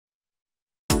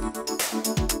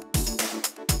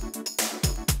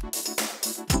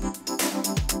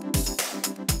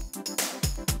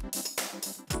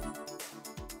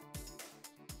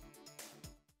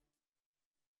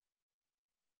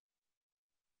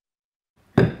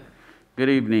Good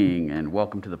evening and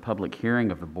welcome to the public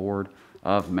hearing of the Board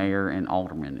of Mayor and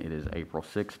Aldermen. It is April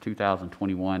 6,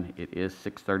 2021. It is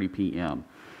 6:30 p.m.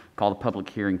 Call the public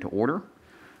hearing to order.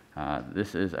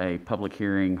 This is a public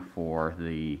hearing for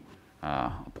the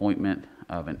appointment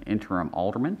of an interim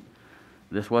alderman.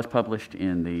 This was published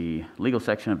in the legal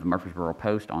section of the Murfreesboro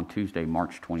Post on Tuesday,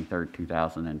 March 23,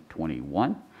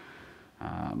 2021.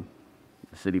 The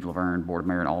City of La Vergne Board of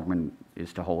Mayor and Aldermen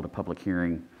is to hold a public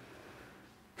hearing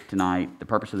tonight. The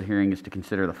purpose of the hearing is to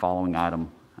consider the following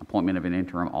item: appointment of an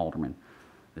interim alderman.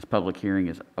 This public hearing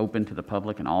is open to the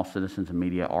public and all citizens and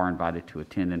media are invited to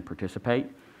attend and participate.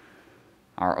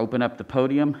 I'll open up the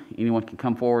podium. Anyone can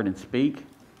come forward and speak.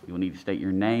 You will need to state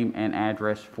your name and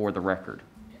address for the record.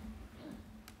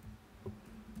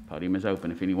 Podium is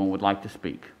open if anyone would like to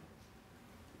speak.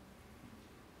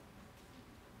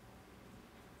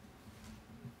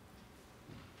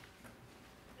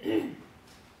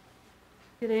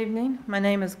 Good evening. My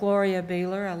name is Gloria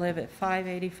Beeler. I live at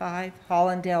 585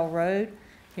 Hollandale Road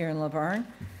here in La Vergne.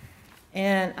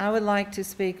 And I would like to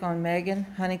speak on Megan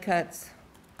Honeycutt's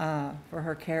for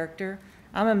her character.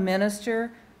 I'm a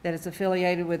minister that is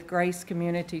affiliated with Grace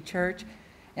Community Church,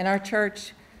 and our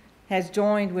church has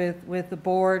joined with the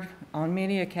board on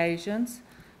many occasions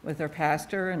with her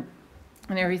pastor and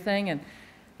everything. And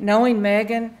knowing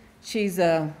Megan, she's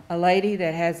a lady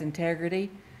that has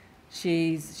integrity.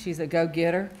 She's a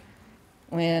go-getter.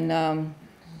 When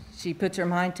she puts her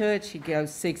mind to it, she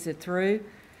goes, seeks it through.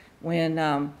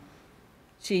 When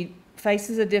she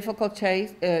faces a difficult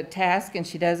task and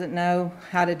she doesn't know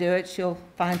how to do it, she'll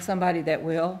find somebody that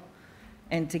will,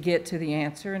 and to get to the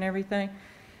answer and everything.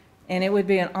 And it would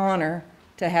be an honor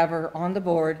to have her on the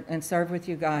board and serve with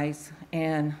you guys,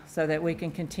 and so that we can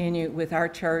continue with our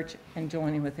church and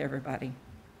joining with everybody.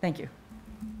 Thank you.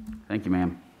 Thank you,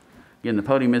 ma'am. Again, the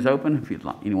podium is open if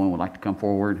anyone would like to come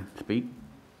forward and speak.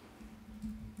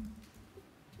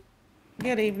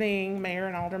 Good evening, Mayor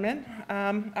and Aldermen.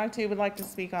 I too would like to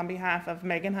speak on behalf of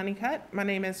Megan Honeycutt. My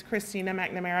name is Christina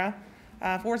McNamara,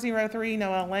 403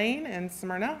 Noel Lane in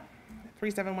Smyrna,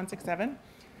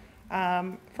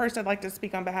 37167. First, I'd like to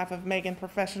speak on behalf of Megan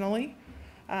professionally.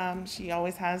 She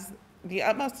always has the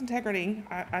utmost integrity.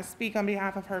 I speak on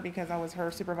behalf of her because I was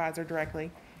her supervisor directly.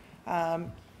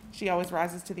 She always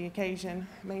rises to the occasion,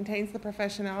 maintains the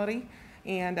professionality,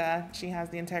 and she has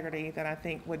the integrity that I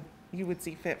think you would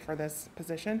see fit for this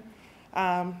position.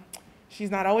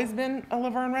 She's not always been a La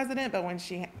Vergne resident, but when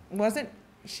she wasn't,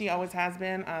 she always has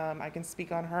been. I can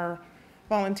speak on her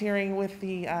volunteering with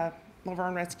the La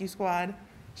Vergne Rescue Squad.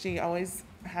 She always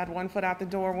had one foot out the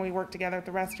door when we worked together at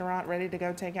the restaurant, ready to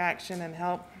go take action and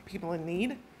help people in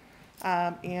need.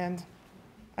 And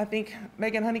I think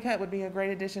Megan Honeycutt would be a great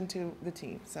addition to the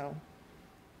team, so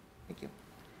thank you.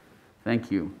 Thank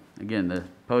you. Again, the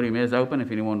podium is open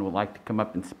if anyone would like to come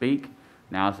up and speak.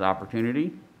 Now is the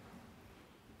opportunity.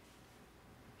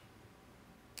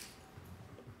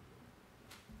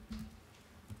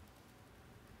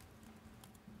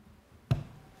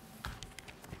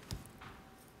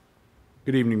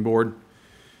 Good evening, Board.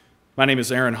 My name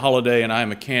is Aaron Holliday, and I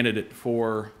am a candidate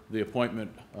for the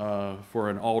appointment for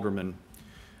an alderman.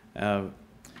 In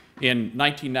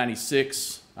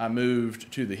 1996, I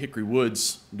moved to the Hickory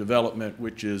Woods development,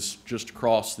 which is just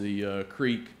across the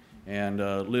creek, and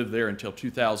lived there until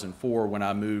 2004 when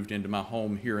I moved into my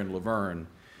home here in La Vergne.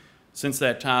 Since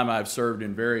that time, I've served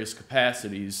in various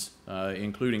capacities,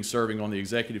 including serving on the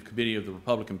executive committee of the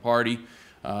Republican Party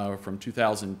from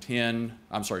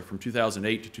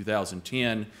 2008 to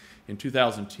 2010. In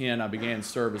 2010, I began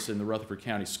service in the Rutherford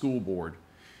County School Board.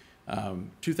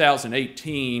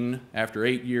 2018, after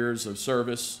 8 years of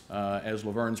service as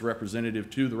La Vergne's representative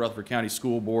to the Rutherford County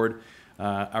School Board,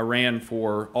 I ran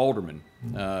for alderman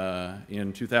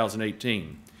in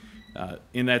 2018.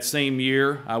 In that same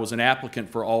year, I was an applicant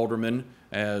for alderman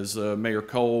as Mayor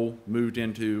Cole moved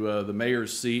into the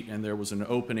mayor's seat, and there was an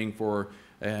opening for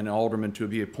an alderman to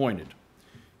be appointed.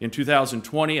 In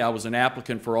 2020, I was an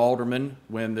applicant for alderman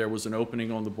when there was an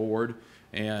opening on the board,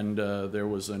 and there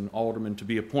was an alderman to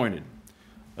be appointed.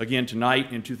 Again,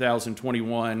 tonight in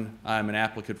 2021, I'm an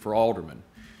applicant for alderman.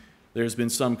 There's been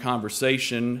some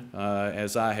conversation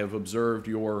as I have observed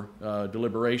your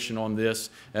deliberation on this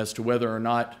as to whether or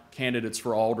not candidates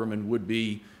for alderman would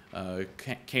be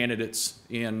candidates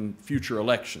in future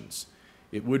elections.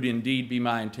 It would indeed be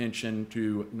my intention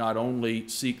to not only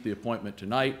seek the appointment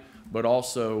tonight, but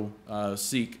also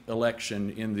seek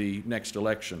election in the next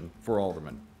election for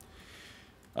alderman.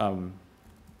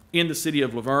 In the city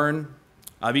of La Vergne,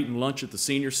 I've eaten lunch at the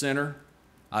Senior Center.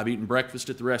 I've eaten breakfast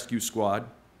at the Rescue Squad.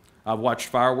 I've watched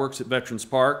fireworks at Veterans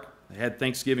Park. had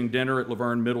Thanksgiving dinner at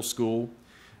Laverne Middle School.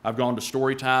 I've gone to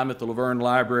story time at the Laverne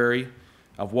Library.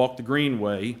 I've walked the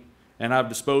Greenway, and I've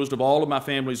disposed of all of my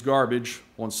family's garbage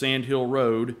on Sand Hill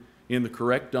Road in the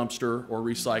correct dumpster or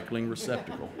recycling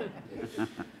receptacle.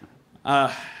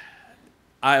 I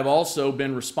have also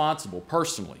been responsible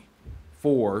personally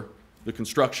for the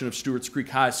construction of Stewart's Creek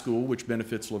High School, which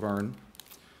benefits Laverne,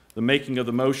 the making of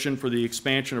the motion for the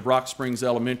expansion of Rock Springs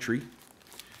Elementary,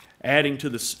 adding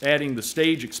the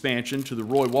stage expansion to the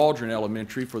Roy Waldron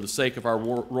Elementary for the sake of our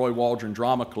Roy Waldron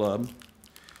Drama Club,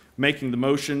 making the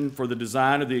motion for the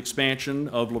design of the expansion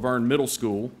of Laverne Middle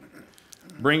School,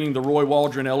 bringing the Roy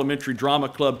Waldron Elementary Drama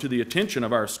Club to the attention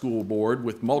of our school board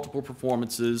with multiple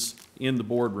performances in the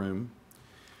boardroom.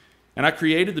 And I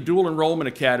created the Dual Enrollment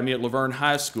Academy at Laverne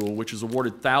High School, which has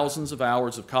awarded thousands of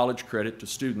hours of college credit to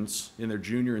students in their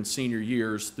junior and senior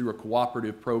years through a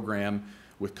cooperative program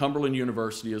with Cumberland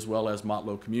University as well as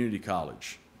Motlow Community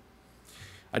College.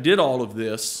 I did all of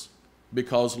this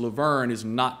because Laverne is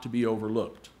not to be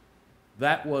overlooked.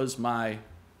 That was my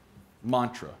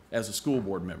mantra as a school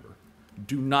board member.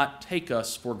 Do not take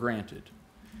us for granted.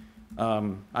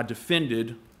 I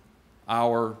defended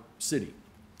our city.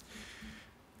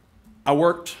 I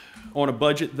worked on a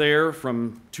budget there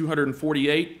from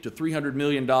 $248 to $300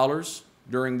 million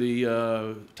during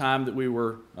the time that we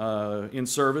were in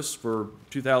service for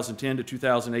 2010 to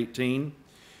 2018.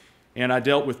 And I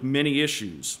dealt with many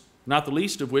issues, not the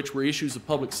least of which were issues of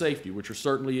public safety, which are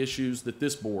certainly issues that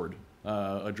this board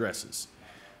addresses.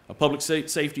 A public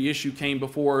safety issue came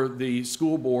before the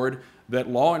school board that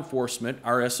law enforcement,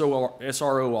 our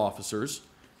SRO officers,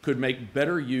 could make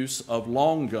better use of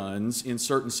long guns in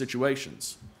certain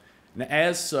situations. And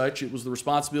as such, it was the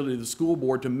responsibility of the school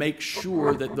board to make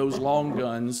sure that those long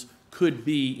guns could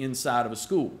be inside of a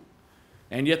school.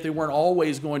 And yet they weren't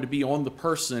always going to be on the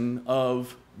person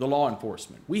of the law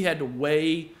enforcement. We had to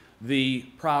weigh the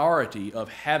priority of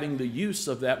having the use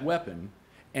of that weapon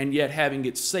and yet having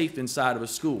it safe inside of a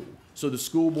school. So the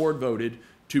school board voted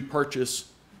to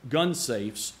purchase gun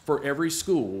safes for every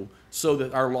school so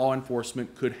that our law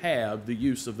enforcement could have the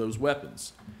use of those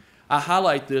weapons. I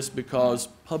highlight this because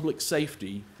public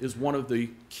safety is one of the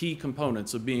key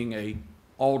components of being an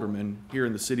alderman here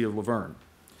in the city of Laverne.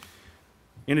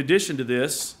 In addition to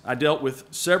this, I dealt with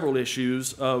several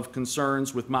issues of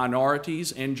concerns with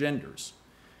minorities and genders.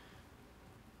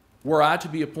 Were I to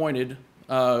be appointed,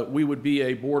 we would be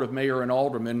a board of mayor and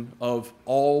aldermen of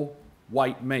all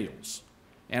white males.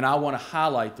 And I want to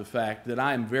highlight the fact that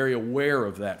I am very aware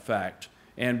of that fact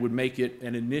and would make it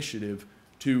an initiative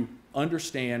to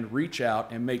understand, reach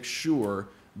out, and make sure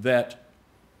that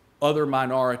other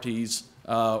minorities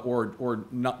or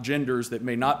genders that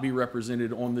may not be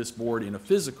represented on this board in a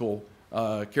physical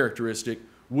characteristic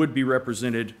would be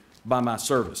represented by my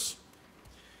service.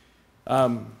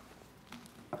 I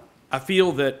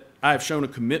feel that I have shown a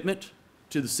commitment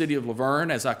to the city of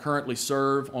Laverne as I currently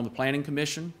serve on the Planning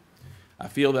Commission. I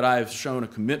feel that I have shown a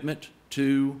commitment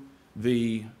to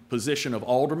the position of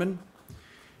alderman.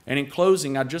 And in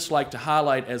closing, I'd just like to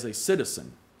highlight as a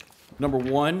citizen, number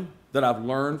one, that I've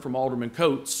learned from Alderman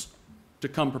Coates to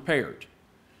come prepared.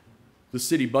 The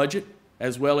city budget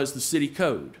as well as the city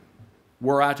code.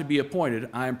 Were I to be appointed,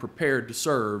 I am prepared to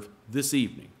serve this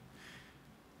evening.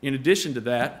 In addition to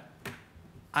that,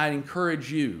 I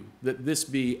encourage you that this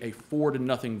be a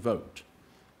 4-0 vote.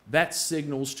 That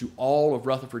signals to all of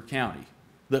Rutherford County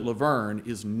that Laverne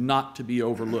is not to be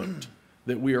overlooked,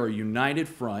 that we are a united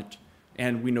front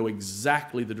and we know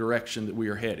exactly the direction that we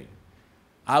are heading.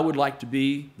 I would like to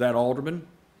be that alderman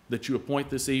that you appoint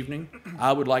this evening.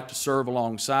 I would like to serve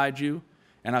alongside you,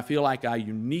 and I feel like I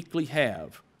uniquely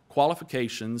have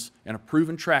qualifications and a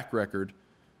proven track record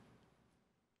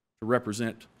to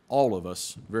represent all of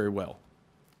us very well.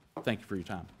 Thank you for your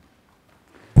time.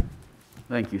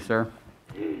 Thank you, sir.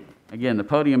 Again, the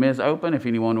podium is open if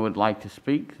anyone would like to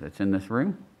speak that's in this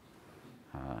room.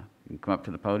 You can come up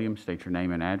to the podium, state your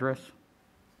name and address.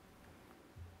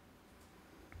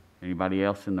 Anybody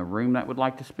else in the room that would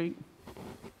like to speak?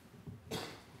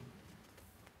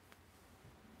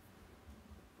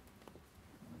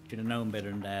 Should have known better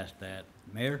than to ask that.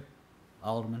 Mayor,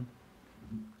 Alderman,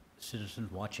 citizens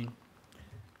watching,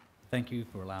 thank you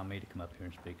for allowing me to come up here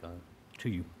and speak to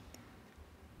you.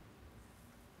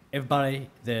 Everybody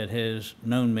that has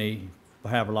known me for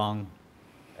however long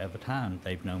of a time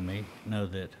they've known me know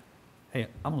that, hey,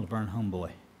 I'm a Laverne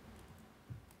homeboy.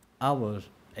 I was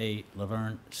a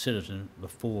Laverne citizen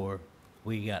before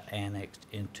we got annexed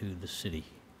into the city.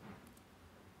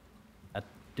 I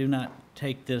do not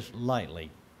take this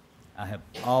lightly. I have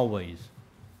always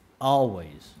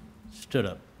stood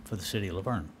up for the city of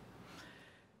Laverne.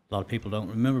 A lot of people don't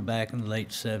remember back in the late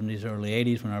 70s, early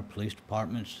 80s when our police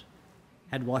departments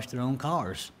had to wash their own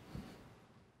cars.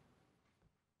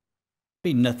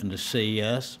 Be nothing to see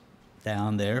us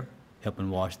down there helping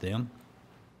wash them.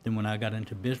 Then when I got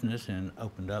into business and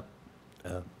opened up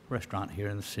a restaurant here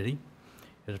in the city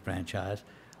as a franchise,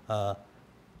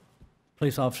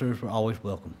 police officers were always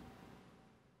welcome.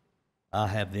 I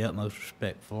have the utmost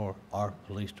respect for our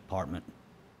police department.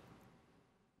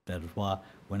 That is why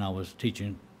when I was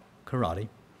teaching karate,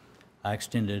 I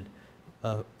extended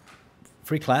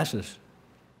free classes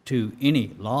to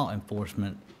any law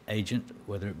enforcement agent,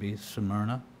 whether it be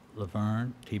Smyrna,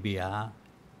 Laverne, TBI,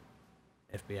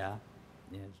 FBI.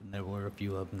 Yes, and there were a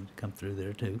few of them that come through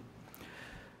there too.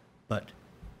 But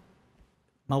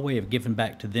my way of giving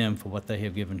back to them for what they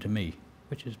have given to me,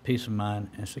 which is peace of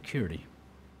mind and security.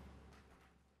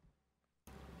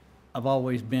 I've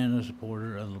always been a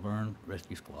supporter of the Laverne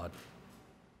Rescue Squad.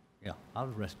 Yeah, I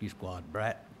was a rescue squad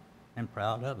brat and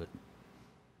proud of it.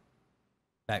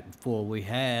 Back before we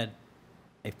had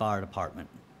a fire department,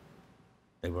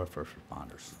 they were first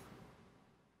responders.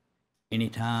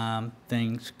 Anytime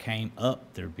things came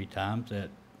up, there'd be times that,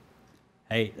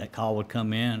 hey, that call would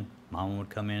come in, Mama would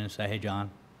come in and say, hey, John,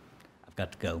 I've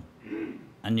got to go.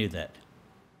 I knew that.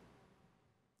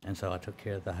 And so I took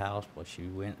care of the house while she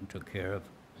went and took care of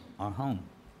our home,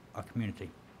 our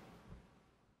community.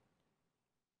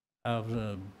 I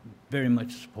was very much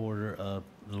a supporter of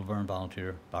the Laverne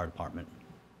Volunteer Fire Department.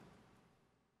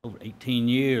 Over 18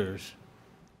 years,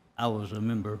 I was a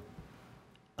member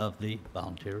of the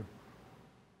volunteer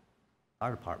fire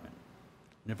department.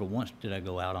 Never once did I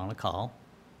go out on a call.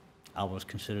 I was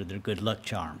considered their good luck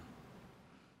charm.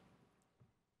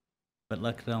 But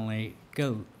luck can only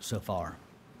go so far.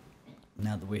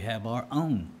 Now that we have our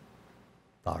own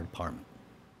fire department,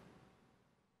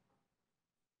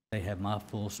 they have my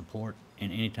full support,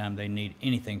 and anytime they need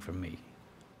anything from me,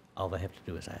 all they have to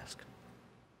do is ask.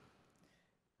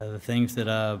 The things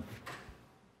that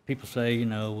people say,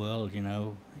 well,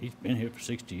 he's been here for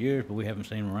 60 years, but we haven't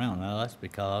seen him around. Well, that's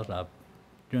because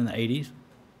during the 80s,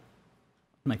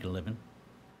 making a living.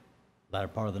 Latter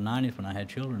part of the 90s, when I had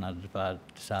children, I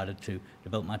decided to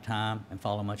devote my time and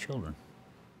follow my children.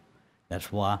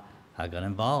 That's why I got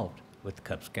involved with the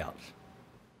Cub Scouts.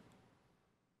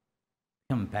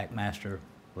 Becoming pack master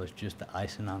was just the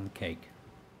icing on the cake.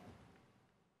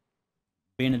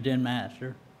 Being a den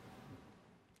master,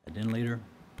 a den leader,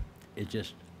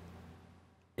 it's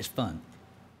fun.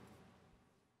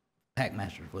 Pack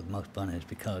masters where the most fun is,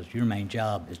 because your main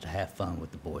job is to have fun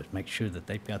with the boys, make sure that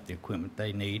they've got the equipment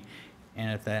they need,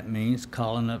 and if that means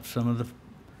calling up some of the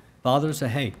fathers, say,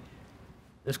 hey,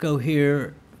 let's go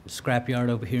here, scrapyard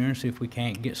over here, and see if we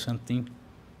can't get something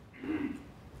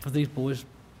for these boys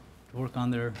to work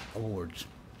on their awards.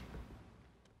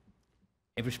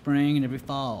 Every spring and every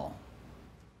fall,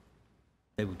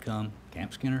 they would come,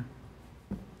 Camp Skinner,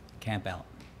 camp out.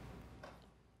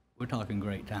 We're talking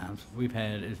great times. We've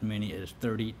had as many as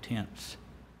 30 tents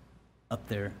up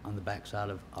there on the backside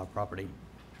of our property,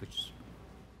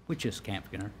 which is Camp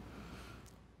Skinner.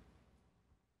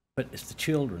 But it's the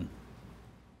children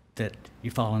that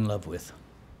you fall in love with.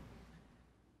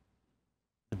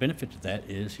 The benefit to that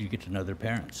is you get to know their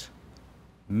parents.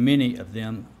 Many of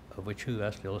them, of which who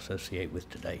I still associate with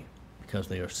today, because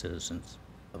they are citizens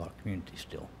of our community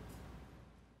still.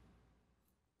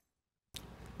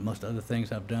 Most other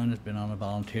things I've done has been on a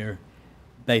volunteer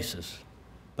basis.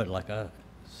 But like I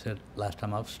said last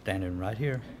time, I was standing right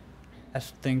here.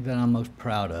 That's the thing that I'm most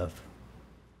proud of.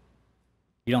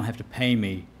 You don't have to pay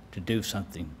me to do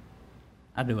something.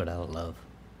 I do it out of love.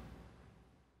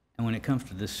 And when it comes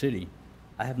to this city,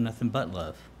 I have nothing but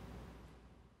love.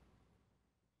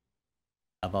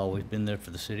 I've always been there for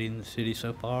the city, and the city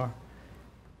so far,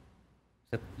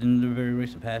 except in the very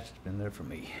recent past, it's been there for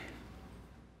me.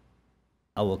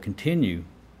 I will continue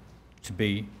to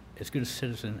be as good a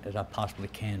citizen as I possibly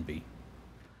can be.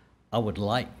 I would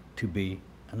like to be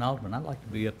an alderman. I'd like to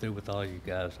be up there with all you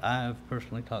guys. I've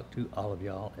personally talked to all of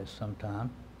y'all at some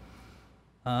time,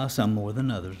 some more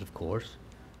than others, of course,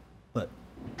 but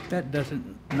that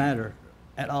doesn't matter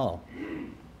at all.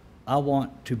 I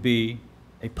want to be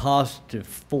a positive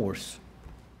force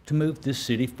to move this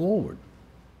city forward.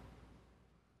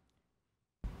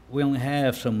 We only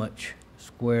have so much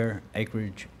square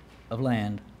acreage of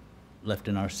land left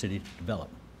in our city to develop.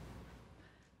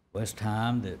 Well, it's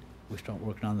time that we start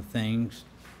working on the things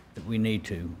that we need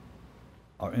to,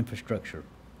 our infrastructure.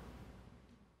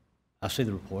 I see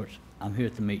the reports. I'm here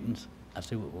at the meetings. I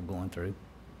see what we're going through.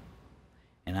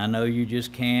 And I know you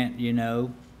just can't,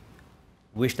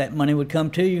 wish that money would come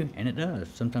to you, and it does.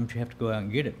 Sometimes you have to go out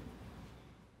and get it.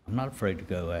 I'm not afraid to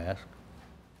go ask.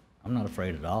 I'm not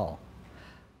afraid at all.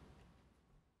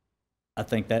 I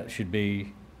think that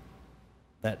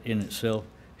in itself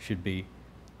should be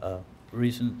a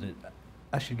reason that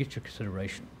I should get your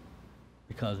consideration.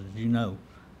 Because as you know,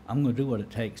 I'm going to do what it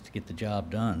takes to get the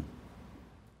job done.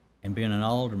 And being an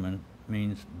alderman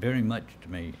means very much to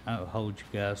me. I hold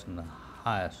you guys in the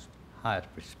highest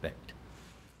respect.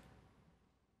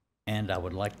 And I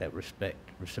would like that respect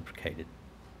reciprocated.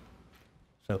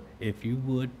 So if you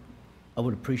would, I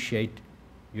would appreciate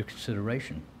your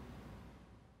consideration.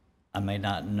 I may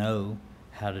not know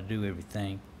how to do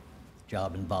everything the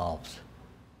job involves.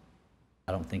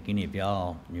 I don't think any of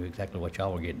y'all knew exactly what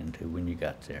y'all were getting into when you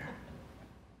got there.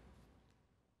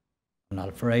 I'm not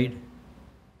afraid.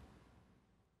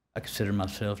 I consider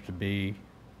myself to be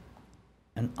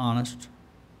an honest,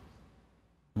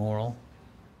 moral,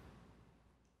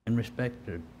 and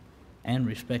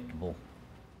respectable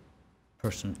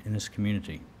person in this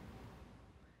community.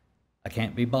 I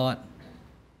can't be bought,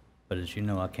 but as you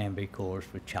know, I can be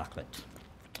coerced with chocolate.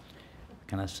 What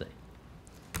can I say?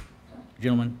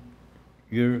 Gentlemen,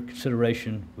 your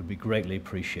consideration would be greatly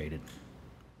appreciated.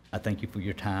 I thank you for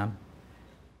your time,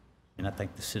 and I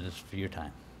thank the citizens for your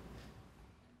time.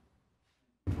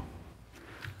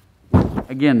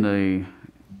 Again, the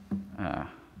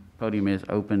podium is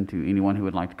open to anyone who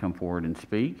would like to come forward and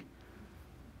speak.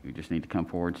 You just need to come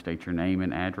forward, state your name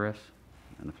and address,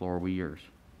 and the floor will be yours.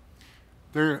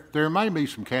 There may be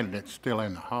some candidates still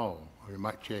in the hall. We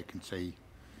might check and see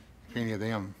if any of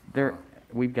them.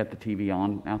 We've got the TV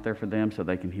on out there for them so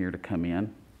they can hear to come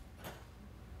in.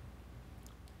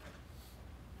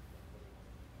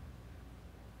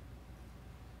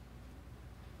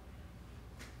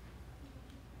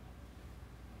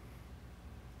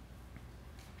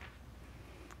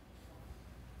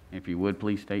 If you would,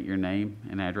 please state your name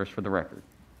and address for the record.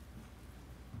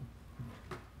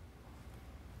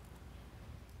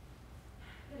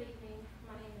 Good evening.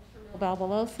 My name is Shamil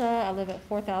Balbalosa. I live at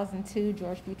 4002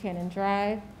 George Buchanan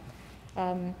Drive.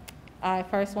 I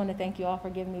first want to thank you all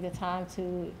for giving me the time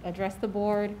to address the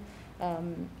board.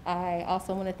 I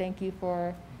also want to thank you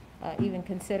for even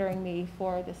considering me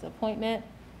for this appointment.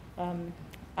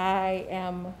 I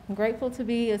am grateful to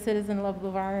be a citizen of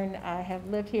Laverne. I have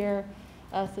lived here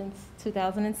since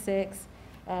 2006.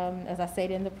 As I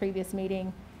stated in the previous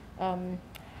meeting, I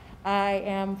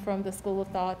am from the school of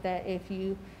thought that if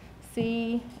you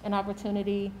see an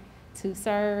opportunity to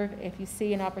serve, if you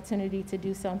see an opportunity to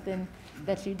do something,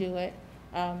 that you do it.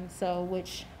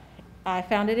 Which I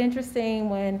found it interesting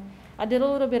when I did a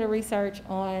little bit of research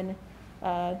on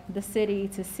the city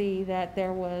to see that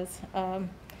there was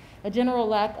a general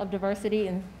lack of diversity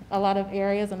in a lot of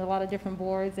areas and a lot of different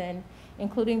boards, and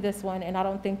including this one, and I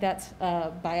don't think that's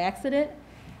by accident.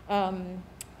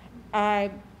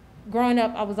 Growing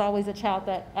up, I was always a child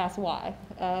that asked why.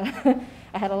 I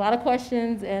had a lot of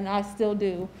questions, and I still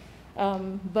do.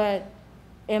 But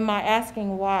in my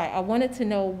asking why, I wanted to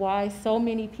know why so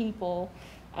many people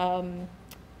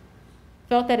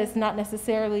felt that it's not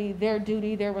necessarily their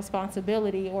duty, their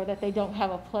responsibility, or that they don't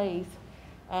have a place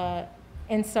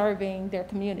in serving their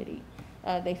community.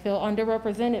 They feel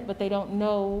underrepresented, but they don't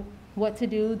know what to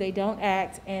do, they don't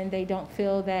act, and they don't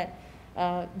feel that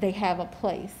they have a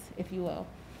place, if you will.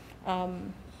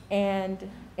 And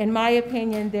in my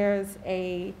opinion, there's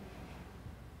a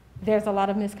lot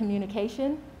of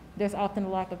miscommunication. There's often a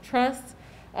lack of trust,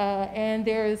 and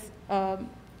there's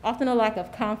often a lack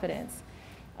of confidence.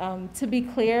 To be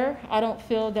clear, I don't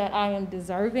feel that I am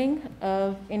deserving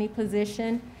of any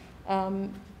position,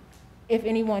 if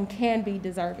anyone can be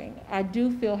deserving. I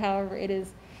do feel, however, it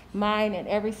is mine and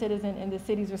every citizen in the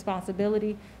city's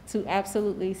responsibility to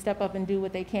absolutely step up and do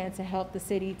what they can to help the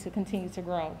city to continue to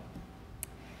grow.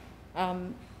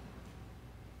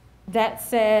 That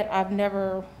said, I've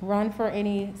never run for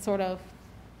any sort of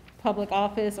public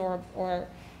office or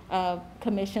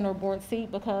commission or board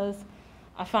seat, because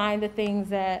I find the things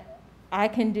that I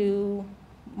can do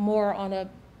more on a,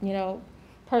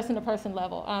 person-to-person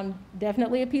level. I'm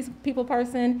definitely a people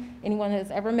person. Anyone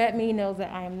that's ever met me knows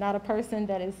that I am not a person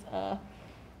that is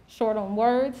short on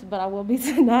words, but I will be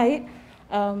tonight.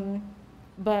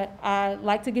 But I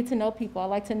like to get to know people. I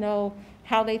like to know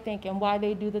how they think and why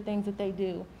they do the things that they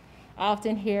do. I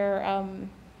often hear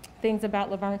things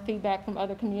about Laverne feedback from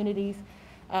other communities.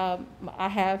 I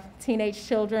have teenage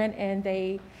children, and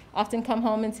they often come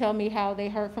home and tell me how they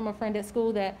heard from a friend at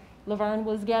school that Laverne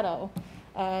was ghetto.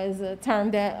 Is a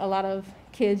term that a lot of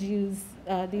kids use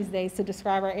these days to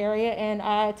describe our area, and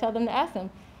I tell them to ask them,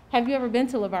 have you ever been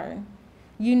to Laverne?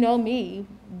 You know me,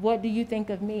 what do you think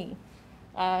of me?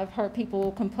 I've heard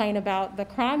people complain about the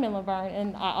crime in Laverne,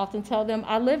 and I often tell them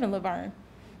I live in Laverne.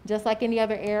 Just like any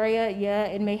other area, yeah,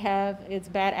 it may have its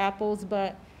bad apples,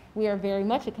 but we are very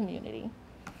much a community.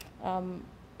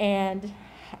 And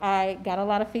I got a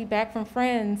lot of feedback from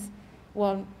friends,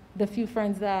 well, the few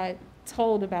friends that I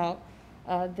told about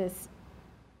this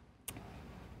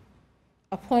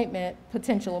appointment,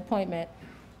 potential appointment,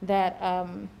 that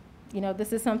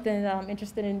this is something that I'm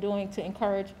interested in doing to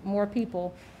encourage more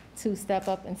people to step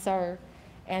up and serve.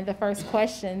 And the first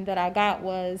question that I got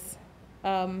was,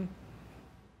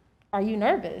 are you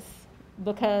nervous?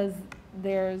 Because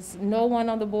there's no one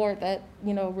on the board that,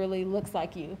 really looks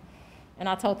like you. And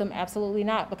I told them absolutely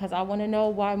not, because I want to know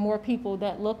why more people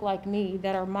that look like me,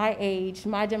 that are my age,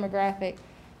 my demographic,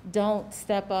 don't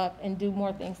step up and do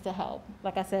more things to help.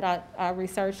 Like I said, I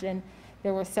researched, and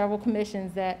there were several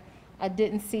commissions that I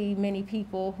didn't see many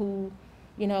people who,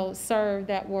 served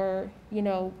that were,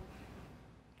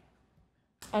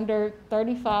 under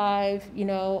 35,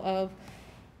 of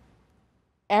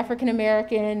African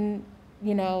American,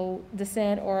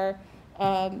 descent, or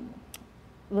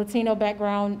Latino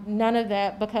background, none of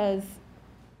that, because,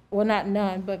 well, not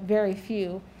none, but very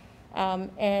few.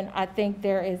 And I think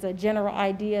there is a general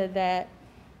idea that,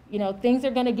 things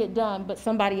are gonna get done, but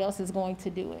somebody else is going to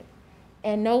do it.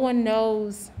 And no one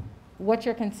knows what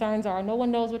your concerns are. No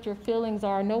one knows what your feelings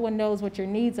are. No one knows what your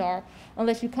needs are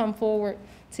unless you come forward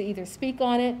to either speak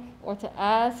on it or to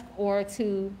ask or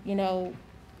to,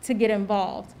 to get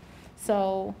involved.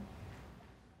 So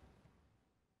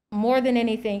more than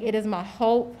anything, it is my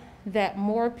hope that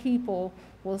more people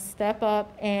will step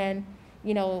up and,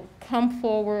 come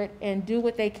forward and do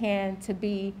what they can to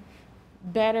be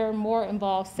better, more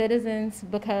involved citizens,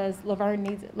 because Laverne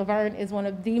is one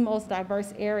of the most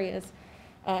diverse areas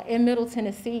in Middle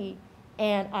Tennessee,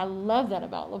 and I love that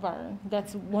about Laverne.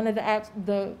 That's one of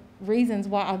the reasons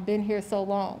why I've been here so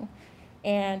long.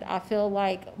 And I feel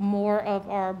like more of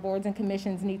our boards and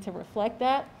commissions need to reflect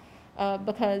that,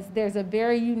 because there's a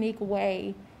very unique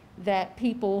way that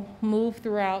people move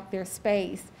throughout their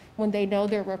space when they know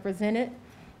they're represented,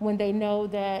 when they know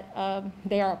that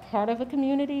they are a part of a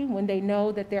community, when they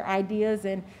know that their ideas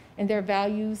and their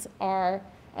values are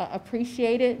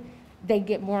appreciated. They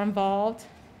get more involved,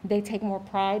 they take more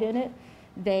pride in it,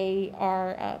 they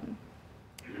are,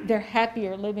 they're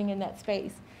happier living in that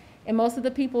space. And most of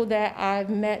the people that I've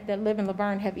met that live in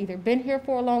Laverne have either been here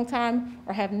for a long time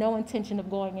or have no intention of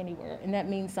going anywhere, and that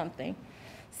means something.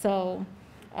 So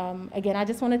again, I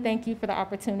just want to thank you for the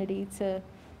opportunity to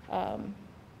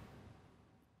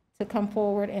come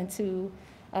forward and to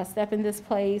step in this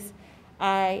place.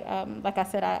 Like I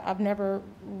said, I've never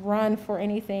run for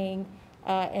anything,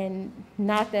 and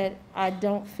not that I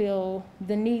don't feel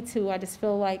the need to. I just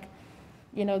feel like,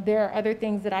 there are other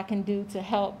things that I can do to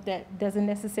help that doesn't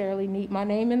necessarily need my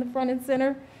name in the front and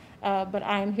center, but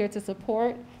I am here to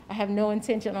support. I have no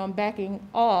intention on backing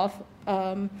off,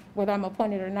 whether I'm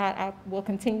appointed or not. I will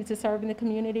continue to serve in the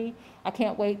community. I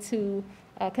can't wait to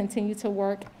continue to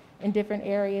work in different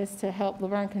areas to help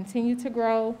Laverne continue to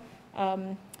grow.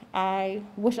 I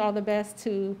wish all the best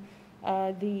to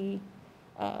the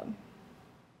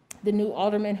new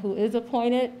alderman who is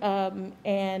appointed,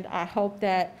 and I hope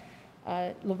that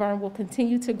Laverne will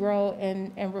continue to grow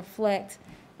and reflect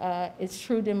its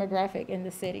true demographic in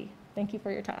the city. Thank you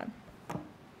for your time.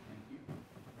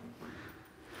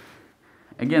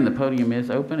 Again, the podium is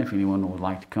open. If anyone would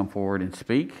like to come forward and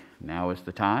speak, now is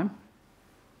the time.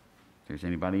 If there's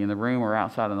anybody in the room or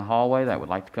outside in the hallway that would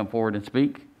like to come forward and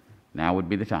speak, now would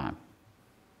be the time.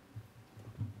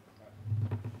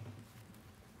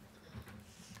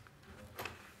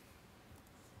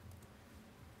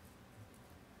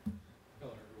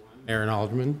 Mayor and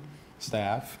Alderman,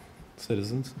 staff,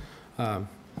 citizens. I'd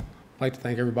like to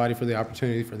thank everybody for the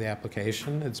opportunity for the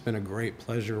application. It's been a great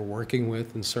pleasure working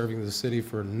with and serving the city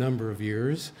for a number of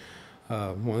years.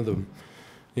 One of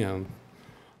the,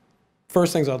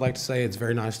 first things I'd like to say, it's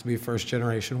very nice to be first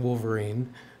generation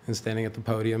Wolverine and standing at the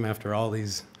podium after all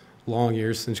these long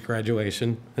years since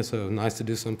graduation. It's so nice to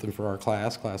do something for our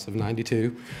class of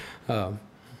 92. So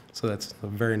that's a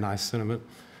very nice sentiment.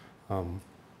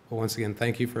 But once again,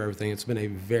 thank you for everything. It's been a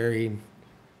very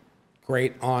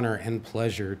great honor and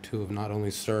pleasure to have not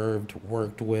only served,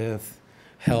 worked with,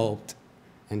 helped,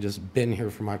 and just been here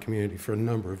for my community for a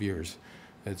number of years.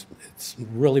 It's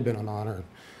really been an honor.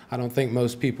 I don't think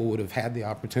most people would have had the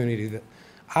opportunity that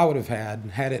I would have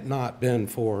had it not been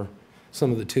for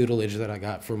some of the tutelage that I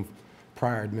got from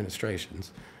prior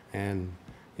administrations, and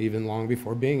even long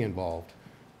before being involved.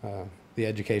 The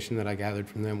education that I gathered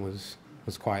from them was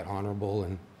quite honorable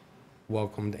and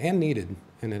welcomed and needed,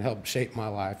 and it helped shape my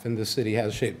life, and the city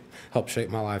has helped shape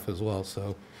my life as well.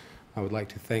 So I would like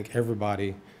to thank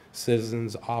everybody,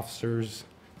 citizens, officers,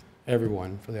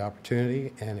 everyone, for the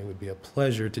opportunity, and it would be a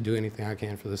pleasure to do anything I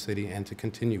can for the city and to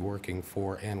continue working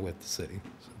for and with the city.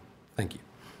 So, thank you.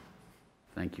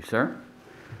 Thank you, sir.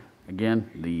 Again,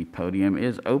 the podium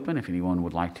is open. If anyone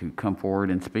would like to come forward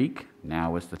and speak,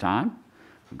 now is the time.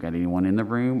 If we've got anyone in the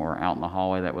room or out in the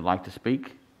hallway that would like to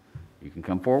speak, you can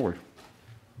come forward.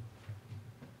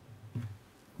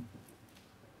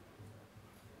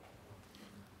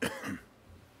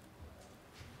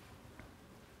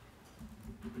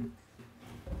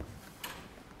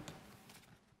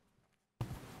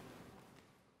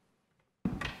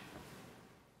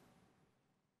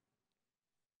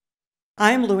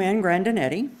 I am Luann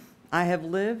Grandinetti. I have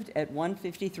lived at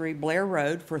 153 Blair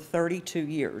Road for 32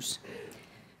 years.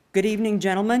 Good evening,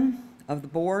 gentlemen of the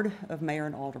Board of Mayor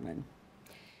and Aldermen.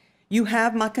 You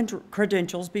have my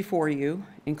credentials before you,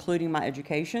 including my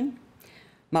education,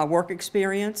 my work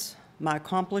experience, my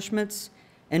accomplishments,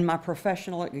 and my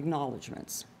professional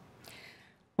acknowledgments.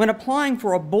 When applying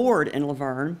for a board in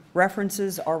Laverne,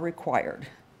 references are required.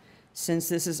 Since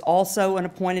this is also an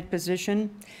appointed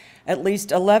position, at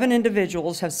least 11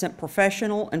 individuals have sent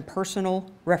professional and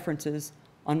personal references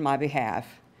on my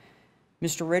behalf.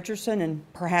 Mr. Richardson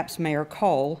and perhaps Mayor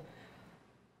Cole,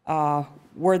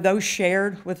 were those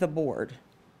shared with the board?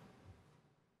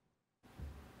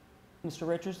 Mr.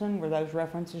 Richardson, were those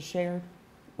references shared?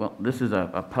 Well, this is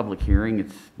a public hearing.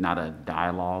 It's not a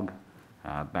dialogue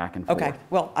back and forth. Okay,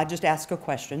 well, I just asked a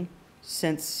question,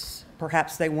 since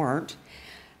perhaps they weren't.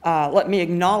 Let me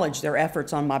acknowledge their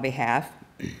efforts on my behalf.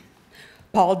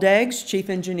 Paul Deggs, Chief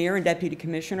Engineer and Deputy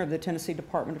Commissioner of the Tennessee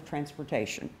Department of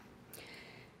Transportation,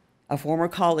 a former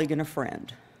colleague and a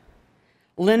friend.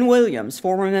 Lynn Williams,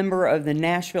 former member of the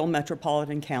Nashville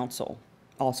Metropolitan Council,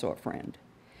 also a friend.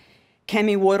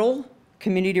 Cammie Woodle,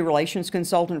 Community Relations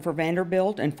Consultant for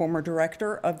Vanderbilt and former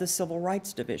Director of the Civil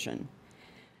Rights Division.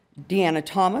 Deanna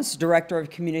Thomas, Director of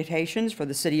Communications for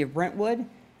the City of Brentwood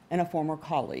and a former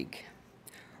colleague.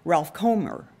 Ralph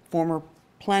Comer, former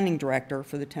Planning Director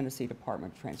for the Tennessee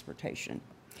Department of Transportation.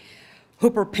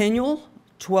 Hooper Pinuel,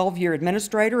 12-year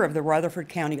Administrator of the Rutherford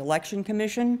County Election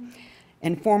Commission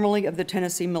and formerly of the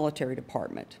Tennessee Military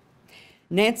Department.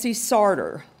 Nancy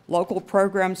Sarter, Local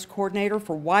Programs Coordinator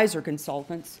for Weiser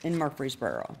Consultants in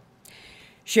Murfreesboro.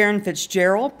 Sharon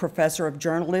Fitzgerald, Professor of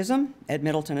Journalism at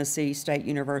Middle Tennessee State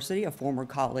University, a former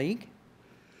colleague.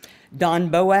 Don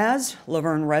Boaz,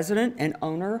 Laverne resident and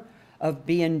owner of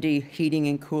B&D Heating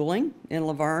and Cooling in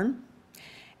Laverne.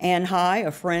 Ann High,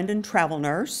 a friend and travel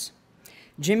nurse.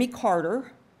 Jimmy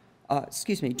Carver,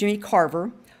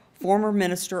 former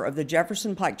minister of the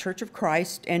Jefferson Pike Church of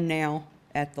Christ and now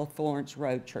at the Florence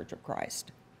Road Church of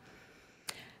Christ.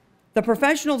 The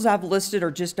professionals I've listed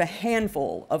are just a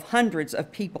handful of hundreds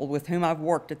of people with whom I've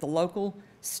worked at the local,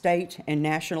 state, and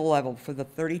national level for the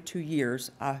 32 years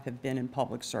I have been in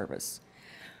public service.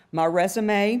 My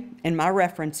resume and my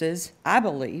references, I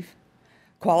believe,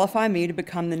 qualify me to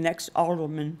become the next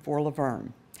alderman for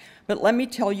Laverne. But let me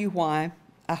tell you why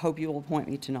I hope you will appoint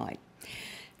me tonight.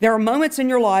 There are moments in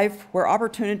your life where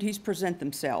opportunities present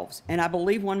themselves, and I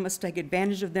believe one must take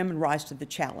advantage of them and rise to the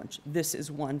challenge. This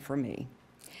is one for me.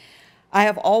 I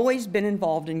have always been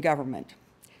involved in government.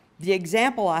 The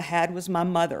example I had was my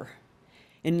mother.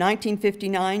 In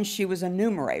 1959, she was a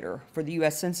numerator for the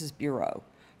U.S. Census Bureau.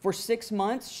 For 6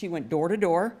 months, she went door to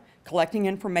door, collecting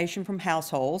information from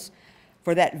households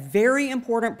for that very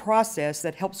important process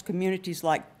that helps communities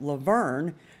like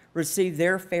Laverne receive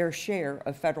their fair share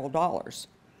of federal dollars.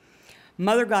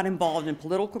 Mother got involved in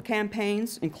political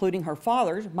campaigns, including her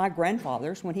father's, my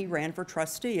grandfather's, when he ran for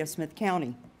trustee of Smith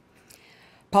County.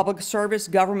 Public service,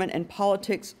 government, and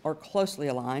politics are closely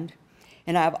aligned,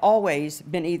 and I have always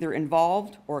been either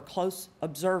involved or a close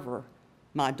observer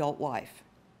my adult life.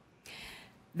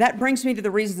 That brings me to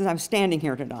the reasons I'm standing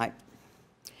here tonight.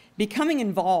 Becoming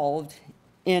involved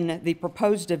in the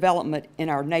proposed development in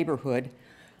our neighborhood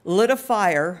lit a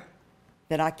fire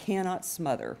that I cannot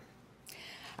smother.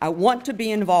 I want to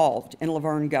be involved in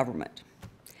Laverne government.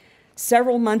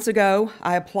 Several months ago,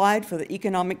 I applied for the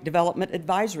Economic Development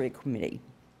Advisory Committee.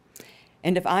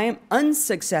 And if I am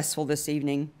unsuccessful this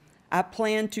evening, I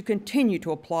plan to continue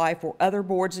to apply for other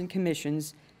boards and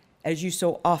commissions, as you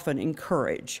so often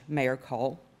encourage, Mayor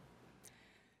Cole.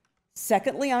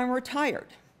 Secondly, I'm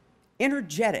retired,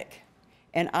 energetic,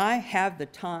 and I have the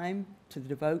time to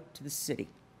devote to the city.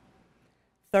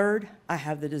 Third, I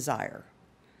have the desire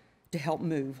to help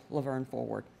move Laverne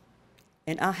forward,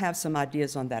 and I have some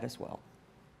ideas on that as well.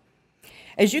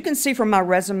 As you can see from my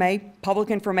resume, public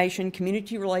information,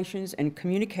 community relations, and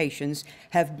communications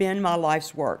have been my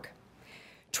life's work.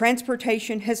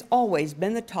 Transportation has always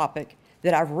been the topic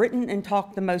that I've written and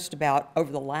talked the most about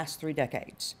over the last 3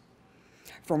 decades.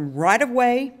 From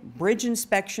right-of-way, bridge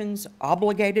inspections,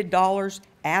 obligated dollars,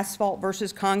 asphalt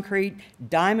versus concrete,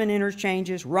 diamond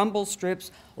interchanges, rumble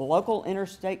strips, local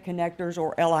interstate connectors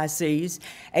or LICs,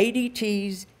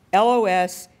 ADTs,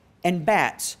 LOS, and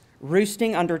bats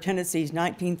roosting under Tennessee's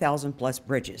 19,000 plus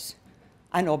bridges.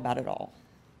 I know about it all.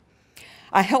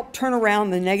 I helped turn around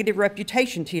the negative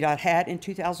reputation TDOT had in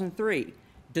 2003,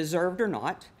 deserved or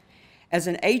not, as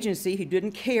an agency who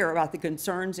didn't care about the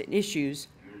concerns and issues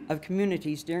of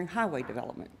communities during highway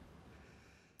development.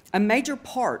 A major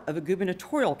part of a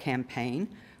gubernatorial campaign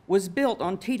was built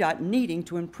on TDOT needing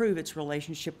to improve its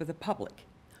relationship with the public.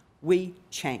 We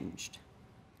changed.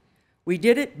 We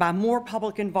did it by more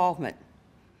public involvement,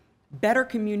 better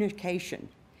communication,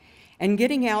 and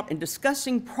getting out and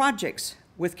discussing projects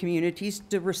with communities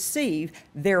to receive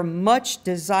their much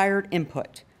desired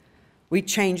input. We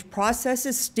changed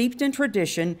processes steeped in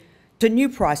tradition to new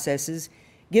processes,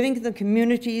 giving the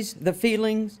communities the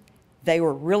feelings they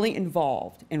were really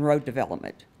involved in road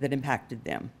development that impacted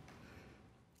them.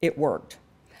 It worked.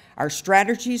 Our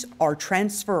strategies are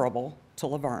transferable to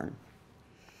Laverne.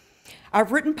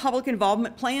 I've written public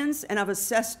involvement plans and I've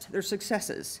assessed their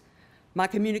successes. My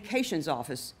communications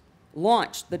office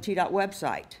launched the TDOT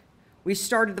website. We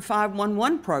started the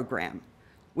 511 program.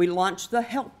 We launched the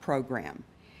HELP program.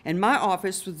 And my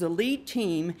office was the lead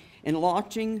team in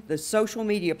launching the social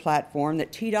media platform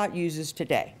that TDOT uses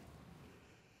today.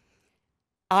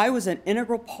 I was an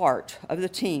integral part of the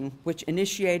team which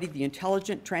initiated the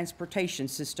intelligent transportation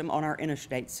system on our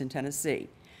interstates in Tennessee,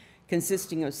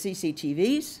 consisting of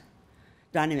CCTVs,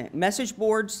 dynamic message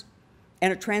boards,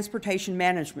 and a transportation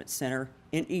management center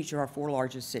in each of our 4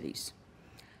 largest cities.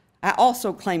 I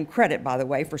also claim credit, by the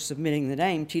way, for submitting the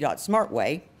name TDOT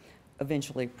SmartWay,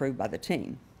 eventually approved by the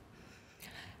team.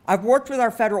 I've worked with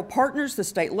our federal partners, the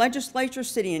state legislature,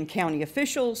 city and county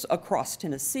officials across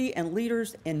Tennessee, and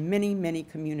leaders in many, many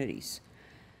communities.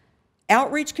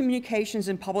 Outreach, communications,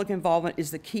 and public involvement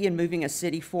is the key in moving a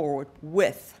city forward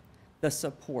with the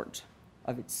support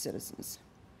of its citizens.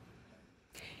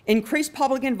 Increased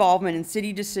public involvement in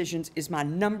city decisions is my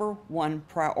 #1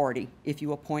 priority if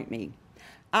you appoint me.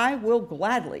 I will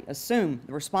gladly assume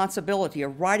the responsibility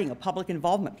of writing a public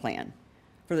involvement plan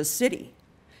for the city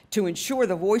to ensure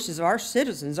the voices of our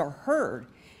citizens are heard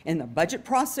in the budget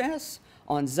process,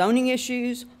 on zoning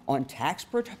issues, on tax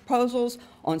proposals,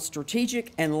 on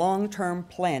strategic and long-term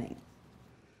planning.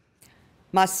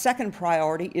 My second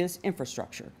priority is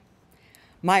infrastructure.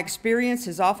 My experience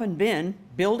has often been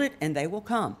build it and they will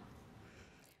come.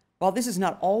 While this is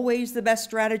not always the best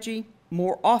strategy,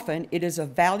 more often it is a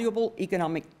valuable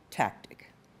economic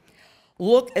tactic.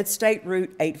 Look at State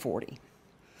Route 840.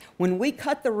 When we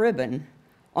cut the ribbon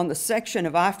on the section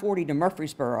of I-40 to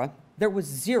Murfreesboro, there was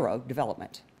 0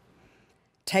 development.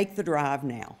 Take the drive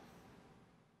now.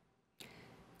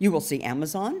 You will see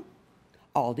Amazon,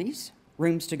 Aldi's,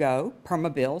 Rooms to Go,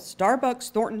 Permobil,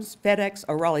 Starbucks, Thornton's, FedEx,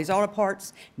 O'Reilly's Auto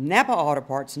Parts, Napa Auto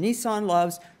Parts, Nissan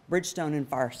Loves, Bridgestone, and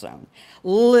Firestone.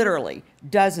 Literally,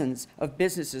 dozens of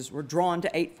businesses were drawn to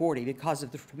 840 because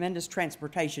of the tremendous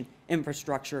transportation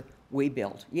infrastructure we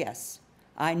built. Yes,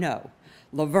 I know,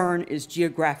 Laverne is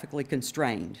geographically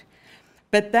constrained,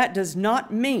 but that does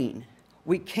not mean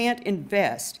we can't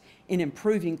invest in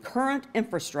improving current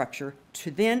infrastructure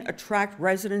to then attract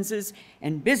residences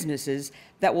and businesses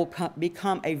that will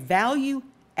become a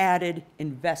value-added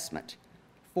investment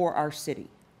for our city.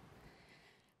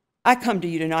 I come to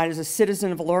you tonight as a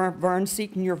citizen of Laverne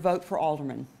seeking your vote for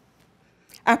alderman.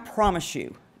 I promise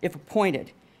you, if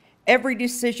appointed, every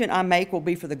decision I make will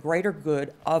be for the greater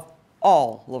good of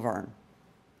all Laverne.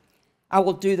 I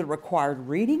will do the required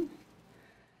reading,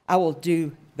 I will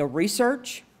do the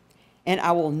research, and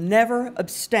I will never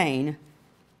abstain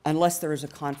unless there is a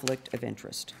conflict of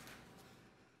interest.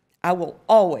 I will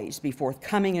always be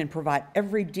forthcoming and provide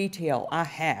every detail I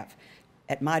have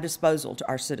at my disposal to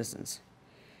our citizens.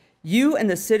 You and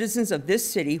the citizens of this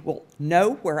city will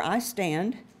know where I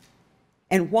stand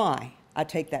and why I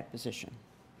take that position.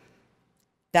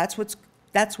 That's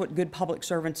what good public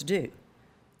servants do.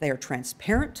 They are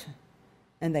transparent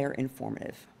and they are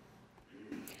informative.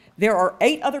 There are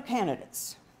 8 other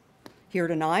candidates here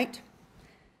tonight.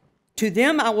 To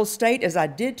them, I will state, as I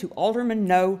did to Alderman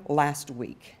No last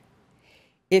week,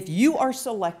 if you are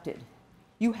selected,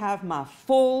 you have my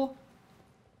full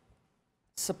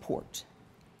support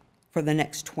for the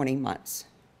next 20 months.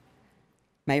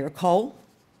 Mayor Cole,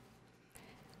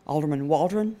 Alderman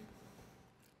Waldron,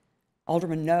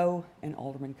 Alderman No, and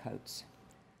Alderman Coates.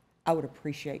 I would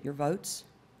appreciate your votes.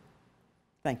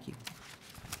 Thank you.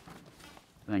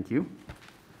 Thank you.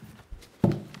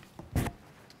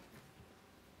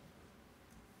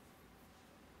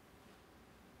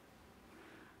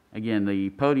 Again, the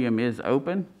podium is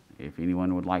open. If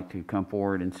anyone would like to come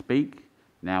forward and speak,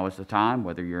 now is the time,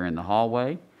 whether you're in the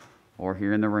hallway or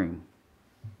here in the room.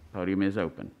 Podium is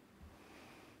open.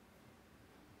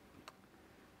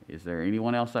 Is there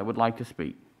anyone else that would like to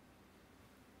speak?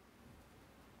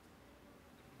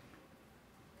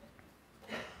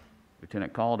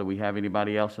 Lieutenant Call, do we have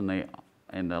anybody else in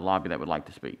the lobby that would like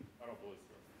to speak? I don't believe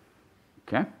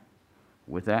so. Okay.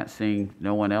 With that, seeing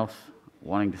no one else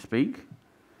wanting to speak,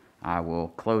 I will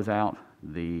close out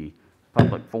the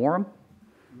public forum,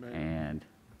 and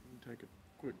take a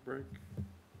quick break.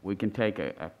 we can take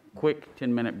a quick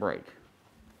 10-minute break.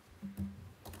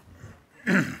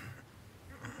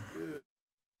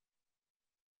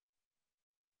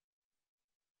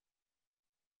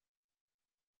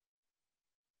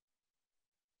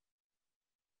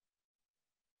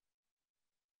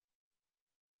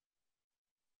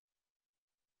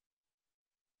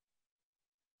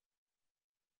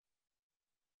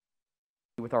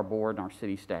 With our board and our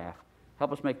city staff,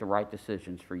 help us make the right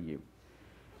decisions for you.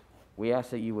 We ask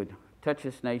that you would touch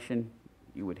this nation,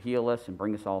 you would heal us and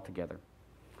bring us all together.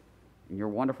 In your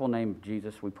wonderful name of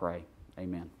Jesus, we pray.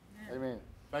 Amen. Amen.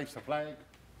 Face the flag.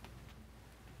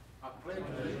 I pledge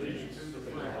allegiance to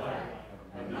the flag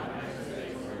of the United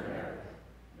States of America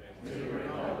and to the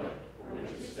republic for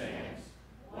which it stands,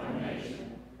 one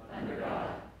nation, under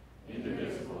God,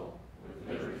 indivisible, with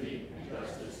liberty and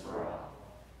justice for all.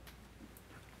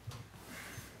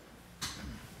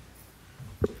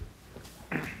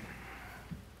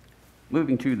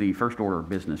 Moving to the first order of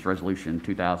business, Resolution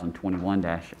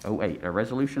 2021-08, a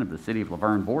resolution of the City of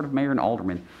Laverne Board of Mayor and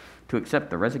Aldermen to accept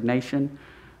the resignation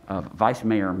of Vice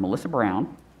Mayor Melisa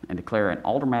Brown and declare an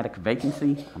aldermanic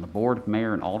vacancy on the Board of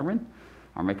Mayor and Aldermen.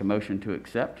 I'll make a motion to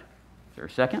accept. Is there a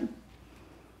second?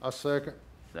 I second.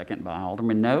 Second by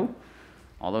Alderman No.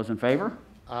 All those in favor?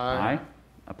 Aye.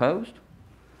 Opposed?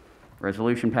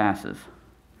 Resolution passes.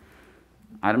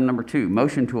 Item number 2,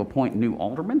 motion to appoint new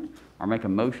aldermen. Or make a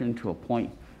motion to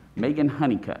appoint Megan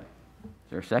Honeycutt. Is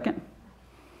there a second?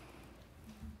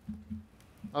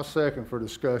 I'll second for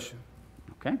discussion.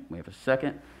 Okay, we have a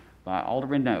second by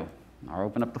Alderman No. I'll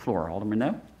open up the floor. Alderman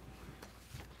No?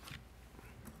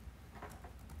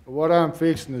 What I'm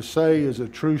fixing to say is a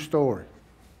true story.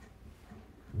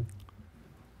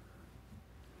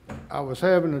 I was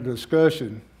having a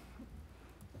discussion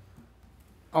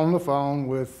on the phone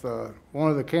with one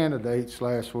of the candidates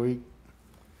last week,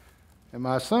 and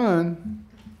my son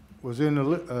was in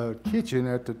the kitchen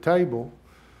at the table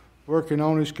working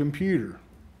on his computer,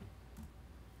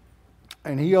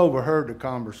 and he overheard the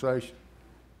conversation.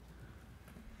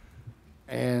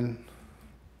 And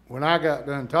when I got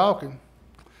done talking,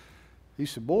 he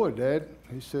said, "Boy, Dad,"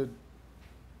 he said,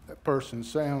 "that person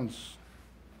sounds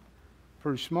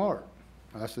pretty smart."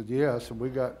 I said, "Yeah." I said, "We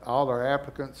got all our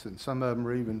applicants, and some of them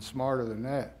are even smarter than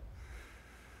that."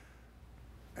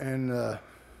 And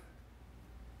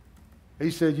he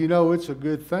said, "You know, it's a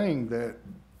good thing that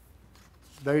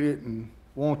they didn't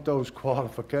want those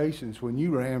qualifications when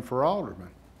you ran for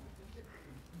alderman."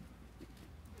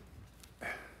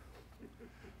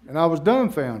 And I was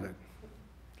dumbfounded.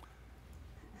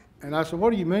 And I said,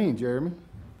 "What do you mean, Jeremy?"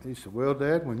 He said, "Well,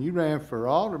 Dad, when you ran for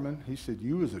alderman," he said,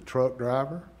 "you was a truck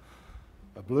driver,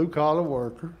 a blue-collar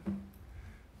worker.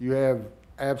 You have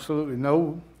absolutely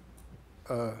no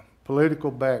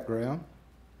political background.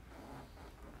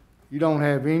 You don't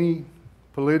have any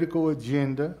political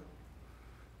agenda.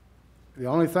 The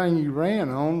only thing you ran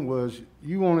on was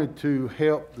you wanted to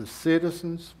help the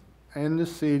citizens and the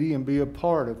city and be a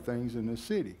part of things in the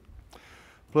city.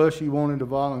 Plus, you wanted to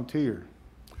volunteer."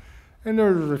 And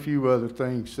there was a few other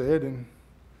things said, and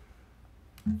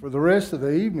for the rest of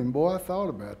the evening, boy, I thought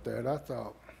about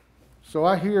that. So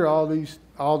I hear all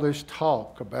this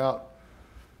talk about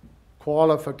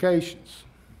qualifications.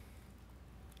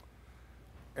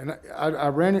 And I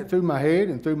ran it through my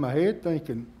head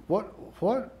thinking,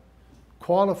 what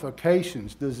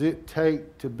qualifications does it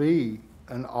take to be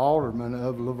an alderman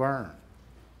of Laverne?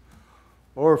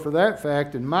 Or for that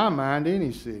fact, in my mind,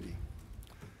 any city.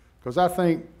 Because I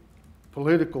think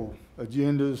political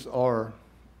agendas are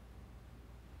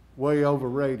way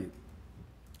overrated.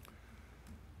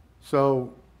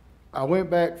 So I went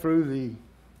back through the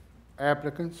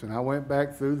applicants and I went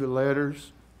back through the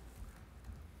letters,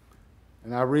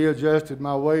 and I readjusted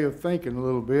my way of thinking a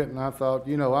little bit, and I thought,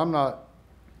 you know,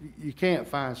 you can't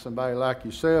find somebody like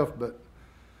yourself, but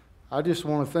I just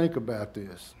want to think about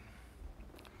this.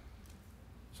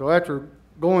 So after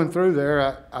going through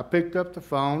there, I picked up the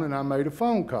phone and I made a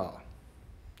phone call.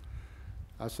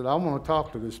 I said, I want to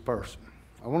talk to this person.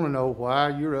 I want to know why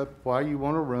you're up, why you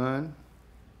want to run.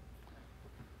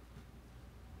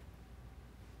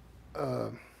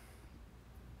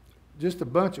 Just a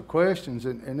bunch of questions,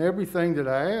 and everything that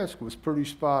I asked was pretty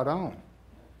spot on.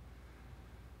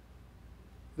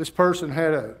 This person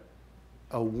had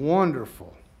a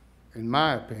wonderful, in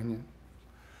my opinion,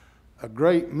 a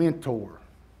great mentor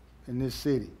in this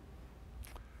city.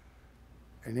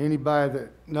 And anybody that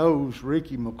knows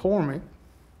Ricky McCormick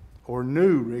or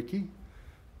knew Ricky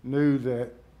knew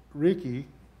that Ricky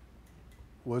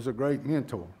was a great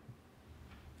mentor,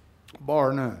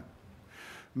 bar none.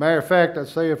 Matter of fact, I'd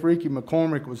say if Ricky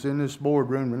McCormick was in this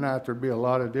boardroom tonight, there'd be a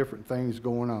lot of different things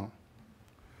going on.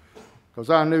 Because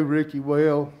I knew Ricky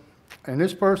well, and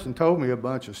this person told me a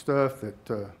bunch of stuff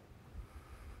that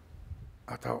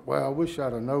I thought, well, I wish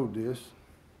I'd have known this.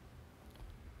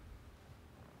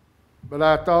 But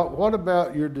I thought, what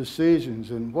about your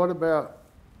decisions, and what about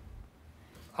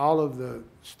all of the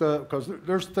stuff? Because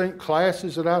there's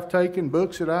classes that I've taken,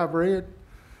 books that I've read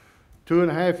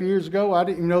 2.5 years ago, I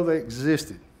didn't even know they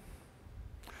existed.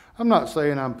 I'm not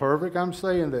saying I'm perfect. I'm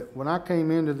saying that when I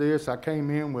came into this, I came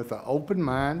in with an open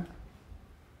mind.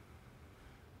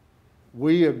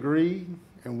 We agree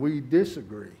and we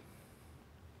disagree,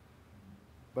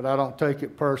 but I don't take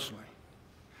it personally.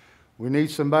 We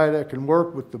need somebody that can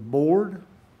work with the board.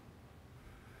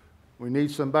 We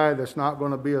need somebody that's not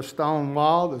going to be a stone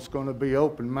wall, that's going to be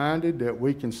open-minded, that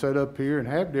we can sit up here and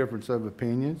have difference of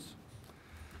opinions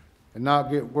and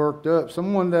not get worked up.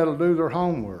 Someone that'll do their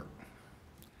homework.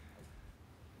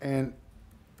 And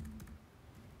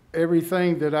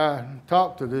everything that I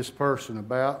talked to this person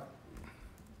about,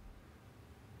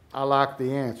 I like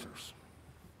the answers.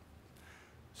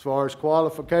 As far as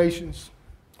qualifications,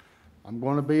 I'm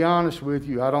going to be honest with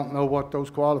you, I don't know what those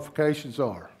qualifications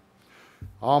are.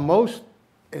 Almost,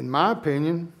 in my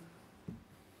opinion,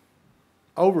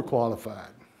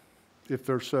 overqualified, if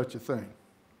there's such a thing.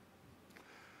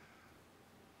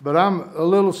 But I'm a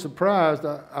little surprised.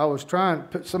 I was trying,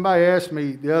 somebody asked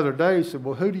me the other day, said,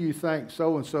 well, who do you think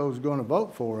so-and-so is going to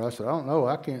vote for? I said, I don't know,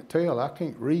 I can't tell, I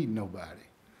can't read nobody.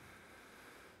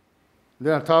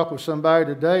 Then I talked with somebody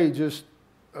today, just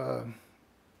a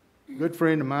good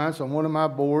friend of mine, on one of my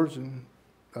boards, and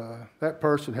that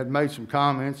person had made some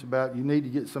comments about you need to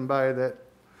get somebody that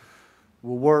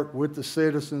will work with the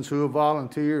citizens, who will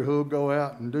volunteer, who will go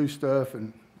out and do stuff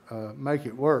and make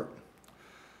it work.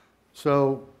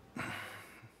 So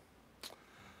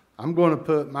I'm going to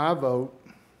put my vote,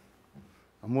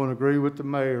 I'm going to agree with the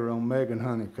mayor on Megan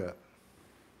Honeycutt.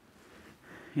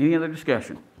 Any other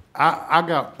discussion?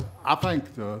 I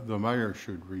think the mayor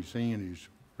should rescind his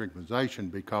recommendation,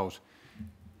 because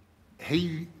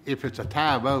if it's a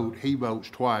tie vote, he votes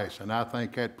twice, and I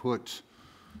think that puts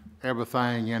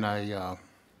everything in a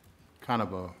kind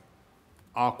of a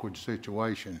awkward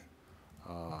situation.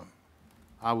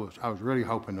 I was really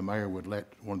hoping the mayor would let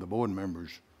one of the board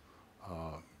members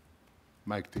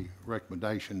make the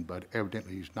recommendation, but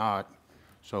evidently he's not.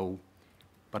 So,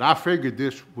 but I figured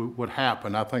this would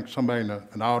happen. I think somebody in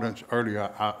the audience earlier,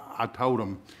 I told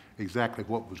them exactly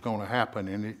what was going to happen,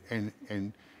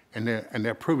 and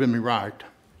they're proving me right.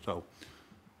 So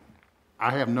I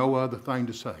have no other thing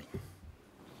to say.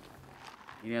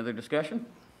 Any other discussion?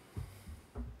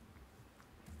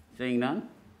 Seeing none.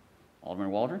 Alderman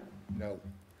Waldron? No.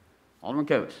 Alderman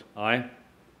Coates? Aye.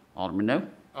 Alderman No?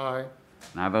 Aye.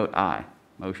 And I vote aye.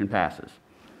 Motion passes.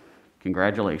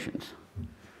 Congratulations.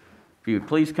 If you would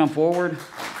please come forward,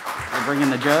 we'll bring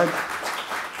in the judge.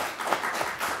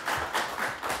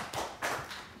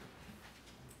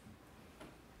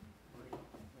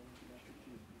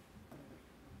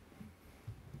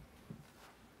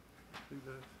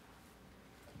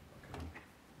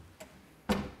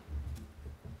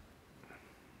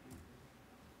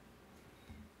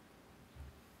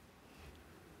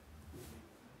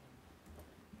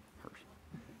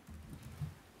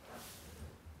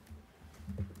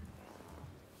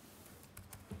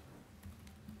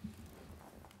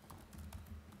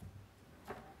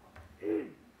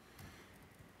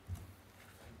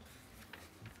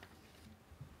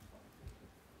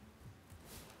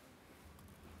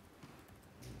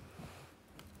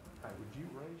 Would you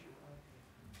raise your right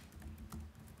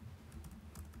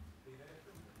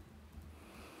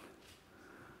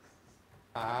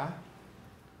hand?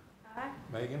 I,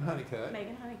 Megan Honeycutt,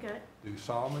 Megan Honeycutt, do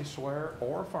solemnly swear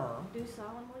or affirm do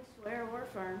solemnly swear or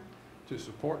affirm to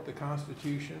support the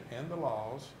Constitution and the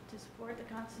laws to support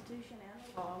the Constitution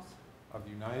and the laws of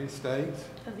the United States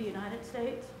of the United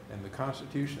States and the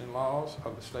Constitution and laws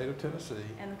of the state of Tennessee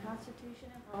and the Constitution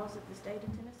and laws of the state of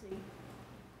Tennessee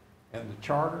and the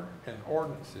charter and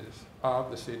ordinances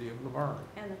of the city of Laverne,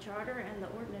 and the charter and the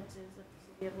ordinances of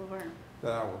the city of Laverne,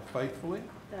 that I will faithfully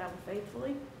that I will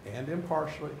faithfully and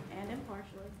impartially and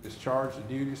impartially discharge the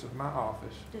duties of my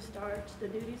office discharge the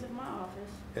duties of my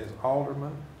office as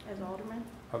alderman as alderman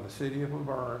of the city of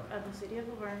Laverne of the city of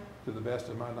Laverne to the best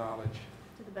of my knowledge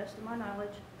to the best of my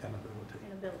knowledge and ability.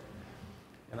 and ability.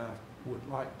 And I would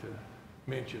like to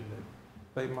mention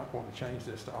that they might want to change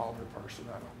this to alderperson,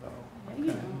 I don't know. You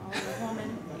know,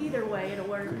 Alderwoman, either way, it'll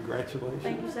work. Congratulations.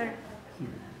 Thank you, sir.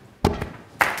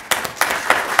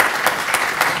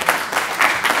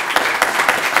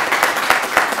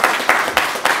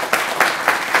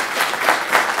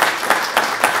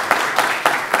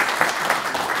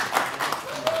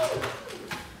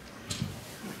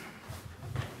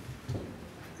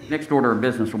 Next order of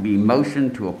business will be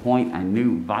motion to appoint a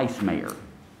new vice mayor.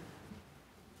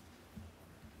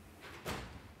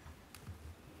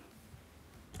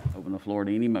 Open the floor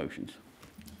to any motions.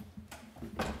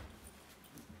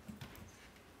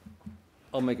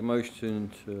 I'll make a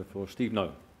motion for Steve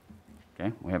No.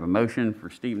 Okay, we have a motion for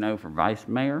Steve No for vice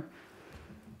mayor.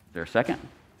 Is there a second?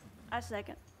 I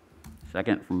second.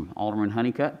 Second from Alderman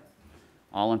Honeycutt.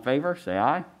 All in favor, say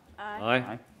aye.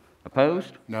 Aye.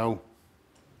 Opposed? No.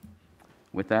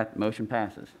 With that, motion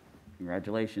passes.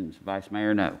 Congratulations, Vice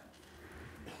Mayor No.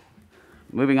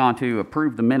 Moving on to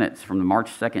approve the minutes from the March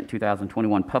 2nd,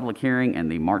 2021 public hearing and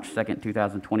the March 2nd,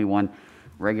 2021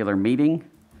 regular meeting.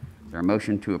 Is there a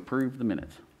motion to approve the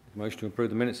minutes? Motion to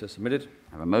approve the minutes as submitted.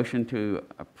 I have a motion to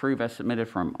approve as submitted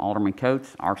from Alderman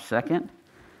Coates, our second.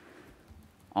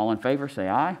 All in favor, say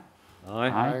aye.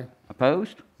 Aye.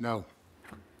 Opposed? No.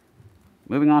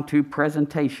 Moving on to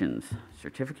presentations,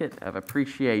 certificate of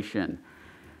appreciation.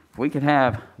 If we could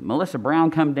have Melisa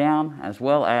Brown come down, as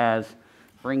well as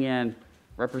bring in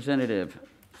Representative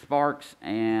Sparks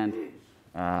and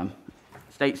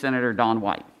State Senator Don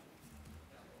White.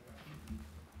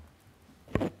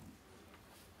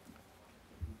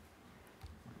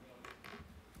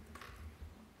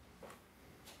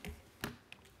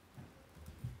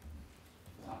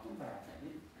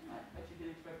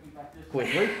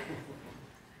 Quickly,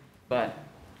 but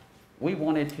we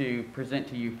wanted to present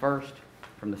to you first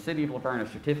from the City of Laverne a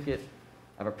certificate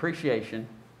of appreciation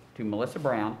to Melisa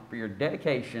Brown for your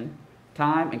dedication,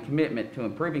 time, and commitment to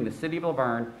improving the City of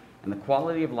Laverne and the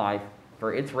quality of life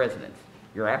for its residents.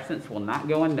 Your absence will not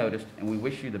go unnoticed, and we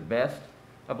wish you the best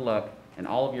of luck in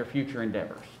all of your future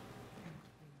endeavors.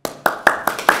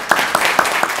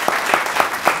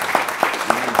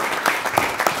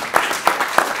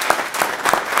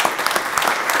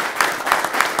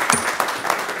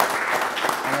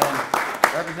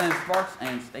 Representative Sparks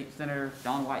and State Senator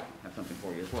Don White have something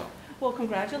for you as well. Well,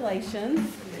 congratulations.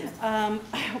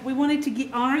 We wanted to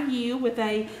honor you with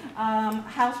a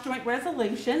House Joint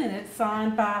Resolution, and it's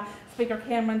signed by Speaker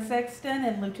Cameron Sexton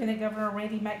and Lieutenant Governor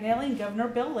Randy McNally and Governor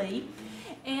Bill Lee.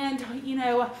 And, you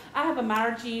know, I have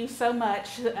admired you so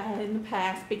much in the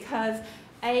past because,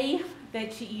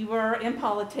 that you were in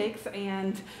politics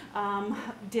and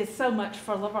did so much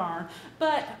for Laverne,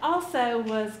 but also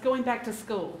was going back to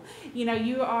school. You know,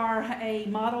 you are a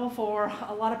model for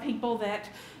a lot of people that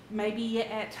maybe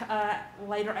at a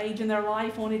later age in their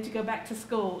life wanted to go back to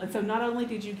school. And so not only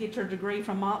did you get your degree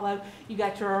from Motlow, you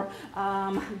got your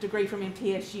degree from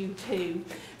MTSU too.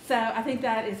 So I think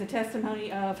that is a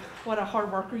testimony of what a hard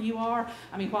worker you are.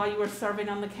 I mean, while you were serving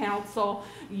on the council,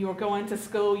 you were going to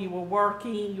school, you were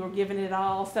working, you were giving it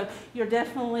all. So you're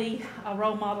definitely a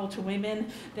role model to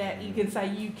women that you can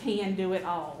say you can do it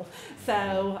all.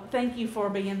 So thank you for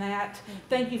being that.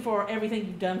 Thank you for everything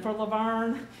you've done for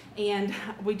Laverne, and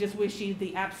we just wish you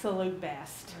the absolute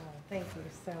best. Thank you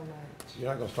so much. You're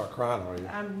not going to start crying, are you?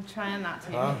 I'm trying not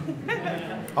to. Huh?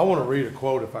 I want to read a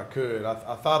quote if I could.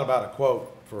 I thought about a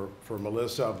quote for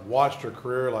Melisa. I've watched her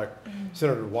career, like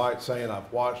Senator White saying, I've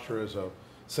watched her as a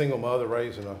single mother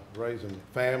raising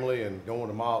family and going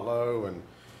to Motlow and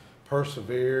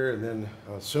persevere, and then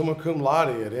summa cum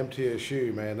laude at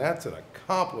MTSU. Man, that's an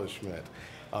accomplishment.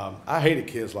 I hated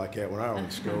kids like that when I was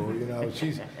in school. You know,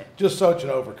 she's just such an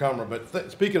overcomer. But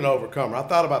speaking of overcomer, I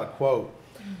thought about a quote.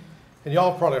 And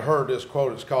y'all probably heard this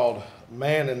quote. It's called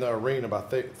Man in the Arena by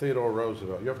Theodore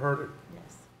Roosevelt. You ever heard it?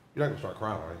 Yes. You're not going to start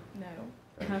crying, are you? No.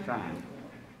 I'm trying.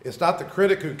 It's not the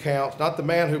critic who counts, not the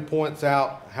man who points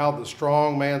out how the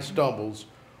strong man stumbles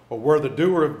or where the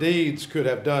doer of deeds could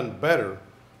have done better.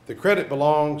 The credit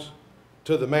belongs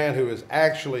to the man who is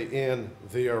actually in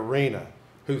the arena.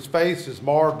 whose face is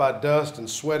marred by dust and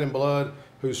sweat and blood,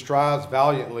 who strives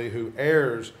valiantly, who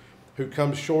errs, who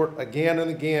comes short again and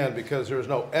again, because there is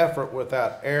no effort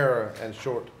without error and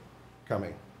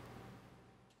shortcoming.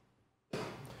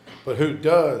 But who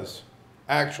does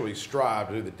actually strive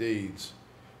to do the deeds,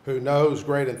 who knows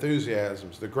great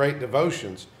enthusiasms, the great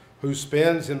devotions, who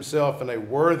spends himself in a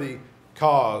worthy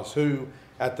cause, who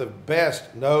at the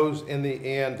best knows in the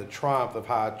end the triumph of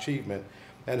high achievement,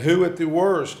 and who at the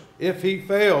worst, if he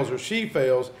fails or she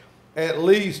fails, at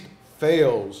least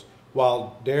fails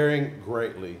while daring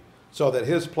greatly, so that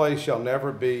his place shall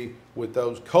never be with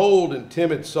those cold and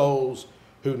timid souls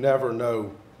who never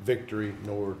know victory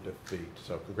nor defeat.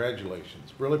 So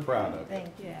congratulations. Really proud of you.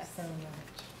 Thank you so much.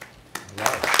 All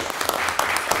right.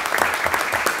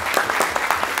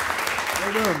 How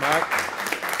you doing, Mike?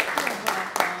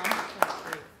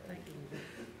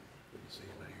 Good to see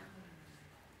you, Mayor.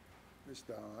 Miss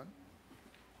Dawn.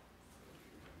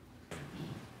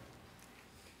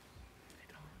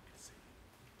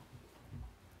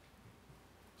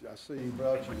 I see you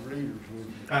brought your readers with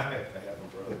you. I have them,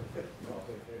 brother. I'll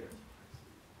take care.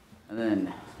 And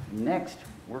then next,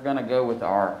 we're going to go with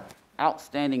our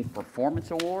Outstanding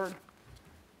Performance Award.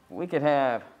 We could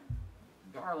have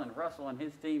Garland Russell and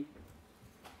his team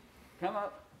come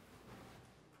up.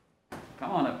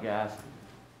 Come on up, guys.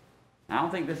 I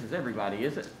don't think this is everybody,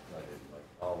 is it?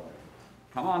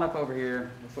 Come on up over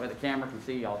here. This way the camera can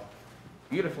see y'all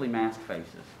beautifully masked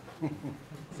faces.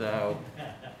 So,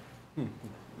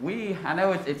 I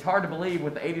know it's hard to believe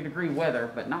with the 80-degree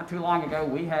weather, but not too long ago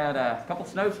we had a couple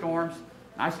snowstorms,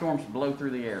 ice storms blow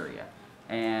through the area.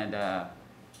 And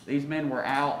these men were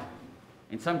out,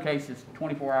 in some cases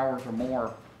 24 hours or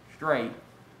more straight,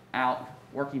 out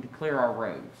working to clear our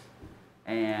roads.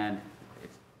 And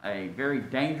it's a very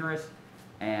dangerous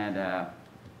and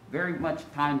very much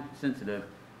time-sensitive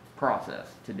process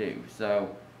to do.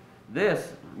 So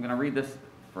this, I'm going to read this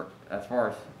for, as far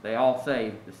as they all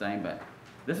say the same, but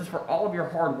this is for all of your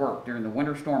hard work during the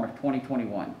winter storm of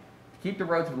 2021 to keep the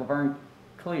roads of Laverne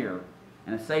clear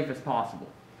and as safe as possible.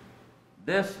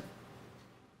 This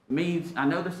means, I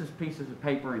know this is pieces of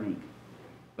paper and ink,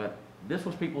 but this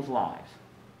was people's lives.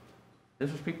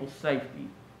 This was people's safety.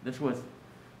 This was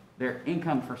their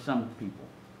income for some people.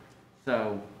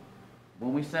 So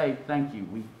when we say thank you,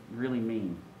 we really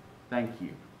mean thank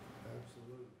you.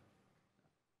 Absolutely.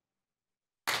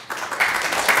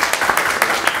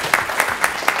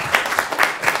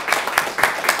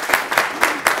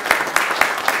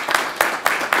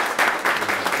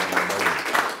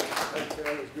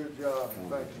 That was a good job, and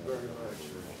thank you very much.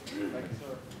 Thank you,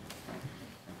 sir.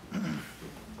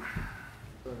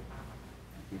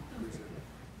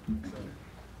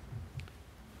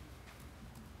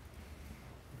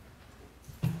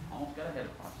 Almost got ahead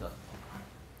of myself.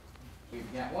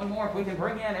 We've got one more. If we can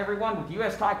bring in everyone with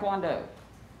U.S. Taekwondo.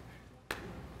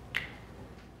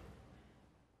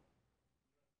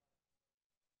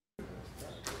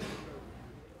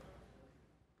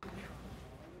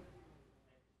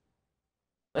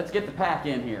 Let's get the pack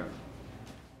in here.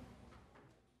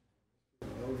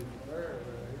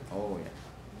 Oh, yeah.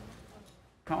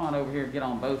 Come on over here, get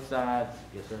on both sides.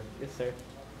 Yes, sir. Yes, sir.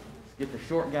 Let's get the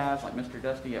short guys like Mr.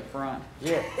 Dusty up front.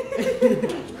 Yeah.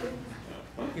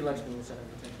 He likes being the center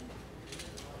of attention.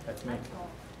 That's me.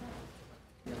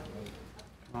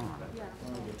 Come on. Yeah,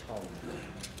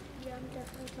 I'm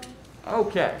definitely tall.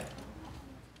 Okay.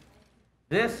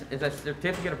 This is a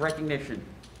certificate of recognition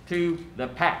to the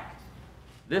pack.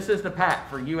 This is the pack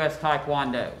for U.S.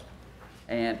 Taekwondo.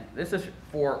 And this is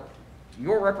for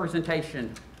your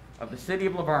representation of the city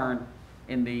of Laverne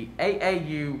in the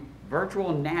AAU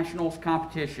Virtual Nationals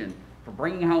competition for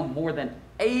bringing home more than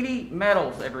 80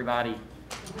 medals, everybody.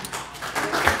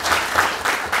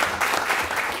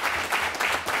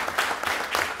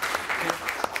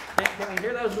 Can we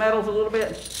hear those medals a little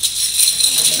bit?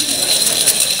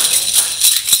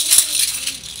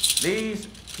 These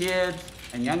kids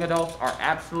and young adults are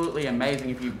absolutely amazing.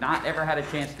 If you've not ever had a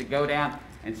chance to go down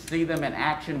and see them in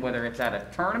action, whether it's at a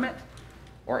tournament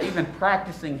or even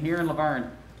practicing here in Laverne,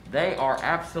 they are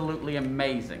absolutely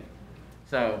amazing.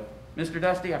 So, Mr.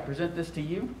 Dusty, I present this to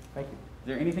you. Thank you. Is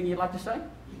there anything you'd like to say?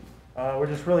 We're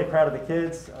just really proud of the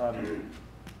kids, for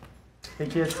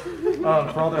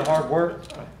all their hard work,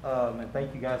 and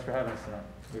thank you guys for having us tonight.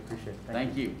 We appreciate it.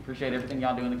 Thank you. Appreciate everything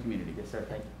y'all do in the community. Yes, sir.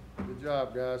 Thank you. Good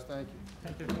job, guys. Thank you.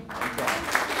 Thank you.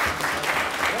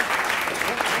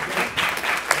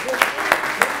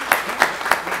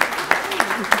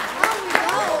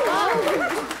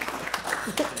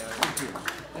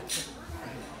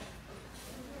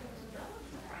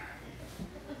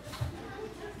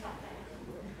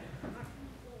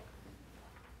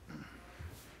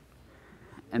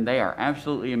 and they are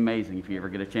absolutely amazing if you ever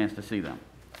get a chance to see them.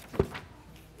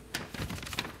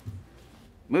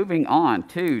 Moving on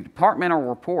to departmental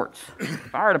reports.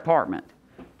 Fire Department,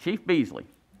 Chief Beasley.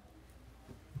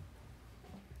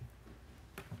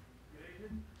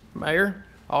 Mayor,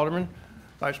 Alderman,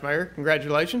 Vice Mayor,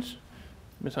 congratulations.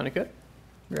 Ms. Honeycutt,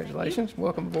 congratulations.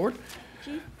 Welcome aboard.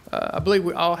 I believe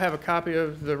we all have a copy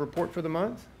of the report for the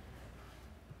month.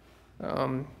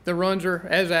 The runs are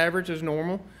as average as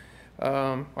normal.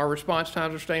 Our response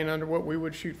times are staying under what we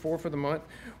would shoot for the month.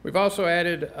 We've also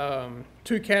added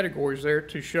 2 categories there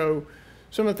to show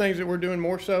some of the things that we're doing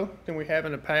more so than we have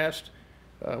in the past.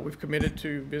 We've committed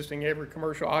to visiting every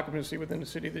commercial occupancy within the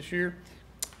city this year.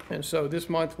 And so this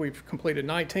month we've completed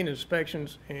 19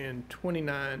 inspections and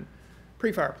 29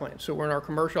 pre-fire plans. So we're in our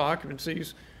commercial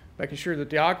occupancies, making sure that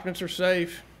the occupants are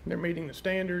safe, they're meeting the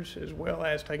standards, as well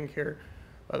as taking care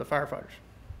of the firefighters.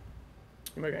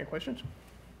 Anybody got any questions?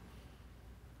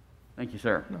 Thank you,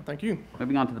 sir. No, thank you.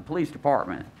 Moving on to the Police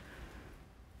Department,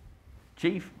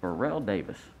 Chief Burrell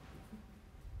Davis.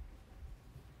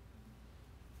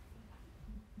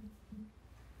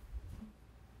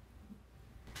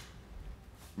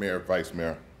 Mayor, Vice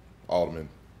Mayor, Alderman,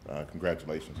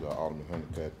 congratulations, Alderman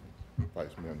Honeycutt,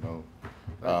 Vice Mayor No.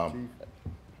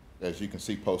 As you can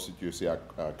see posted, you'll see our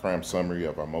crime summary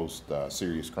of our most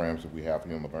serious crimes that we have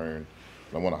here in Laverne.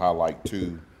 I want to highlight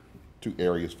two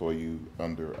areas for you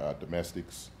under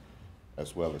domestics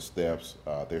as well as thefts.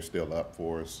 They're still up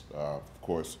for us. Of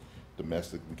course,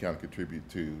 domestic, we kind of contribute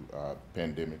to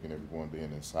pandemic and everyone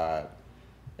being inside.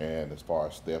 And as far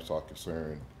as thefts are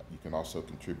concerned, you can also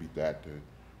contribute that to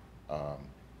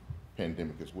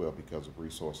pandemic as well, because of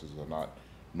resources are not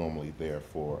normally there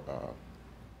for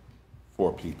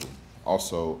people.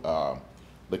 Also,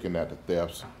 looking at the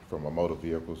thefts from our motor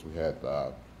vehicles, we had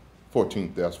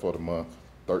 14 thefts for the month.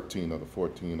 13 of the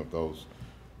 14 of those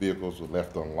vehicles were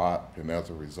left on lot, and as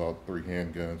a result, 3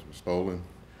 handguns were stolen.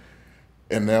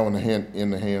 And now in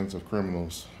the hands of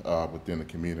criminals within the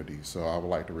community. So I would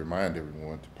like to remind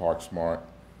everyone to park smart,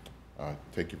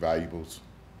 take your valuables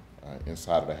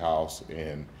inside of the house,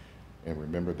 and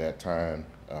remember that time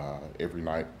every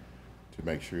night to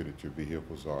make sure that your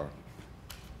vehicles are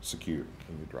secured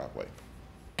in your driveway.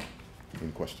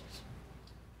 Any questions?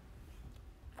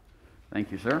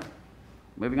 Thank you, sir.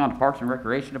 Moving on to Parks and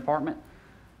Recreation Department,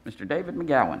 Mr. David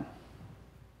McGowan.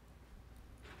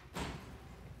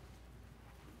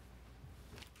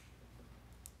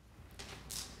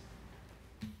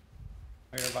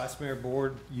 Mayor, Vice Mayor,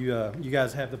 Board, you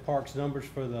guys have the parks numbers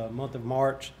for the month of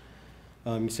March.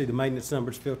 You see the maintenance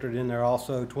numbers filtered in there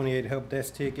also, 28 help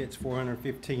desk tickets,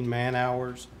 415 man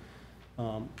hours.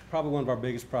 Probably one of our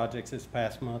biggest projects this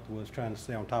past month was trying to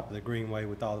stay on top of the greenway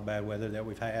with all the bad weather that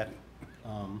we've had.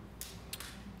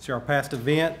 See our past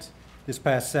event, this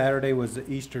past Saturday was the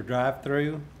Easter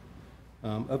drive-through.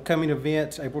 Upcoming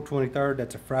events, April 23rd,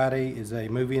 that's a Friday, is a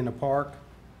movie in the park.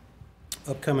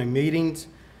 Upcoming meetings,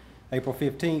 April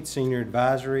 15th, Senior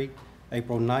Advisory,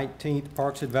 April 19th,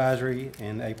 Parks Advisory,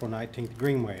 and April 19th,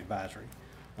 Greenway Advisory.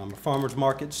 Our farmers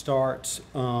market starts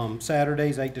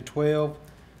Saturdays 8 to 12,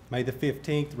 May the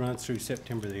 15th, runs through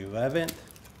September the 11th. A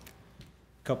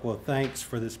couple of thanks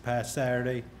for this past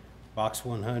Saturday. Box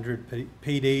 100,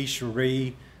 PD,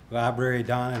 Cherie, Library,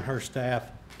 Donna and her staff.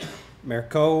 Mayor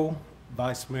Cole,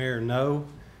 Vice Mayor No.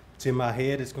 It's in my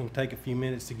head. It's going to take a few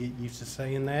minutes to get used to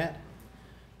saying that,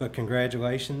 but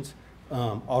congratulations.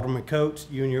 Alderman Coates,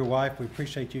 you and your wife, we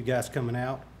appreciate you guys coming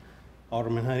out.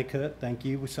 Alderman Honeycutt, thank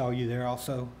you. We saw you there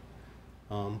also.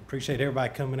 Appreciate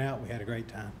everybody coming out. We had a great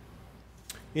time.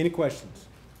 Any questions?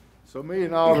 So me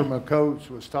and Alderman Coates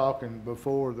was talking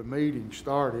before the meeting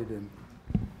started, and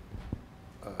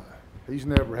he's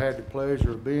never had the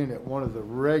pleasure of being at one of the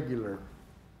regular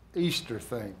Easter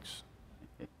things.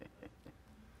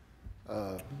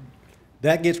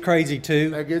 That gets crazy too.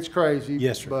 That gets crazy.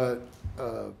 Yes, sir.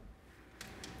 But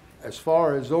as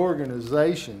far as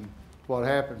organization, what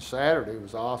happened Saturday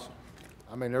was awesome.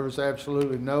 I mean, there was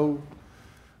absolutely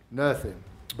nothing.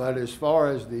 But as far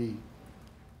as the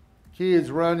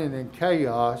kids running in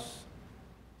chaos,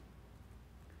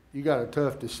 you got a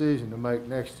tough decision to make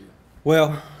next year.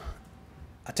 Well,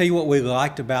 I tell you what we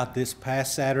liked about this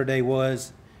past Saturday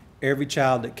was every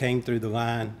child that came through the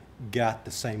line got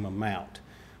the same amount.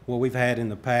 What we've had in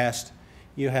the past,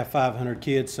 you have 500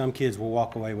 kids, some kids will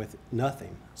walk away with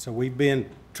nothing. So we've been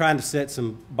trying to set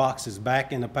some boxes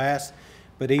back in the past,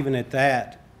 but even at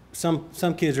that, some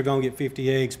kids are going to get 50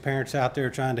 eggs, parents out there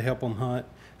trying to help them hunt.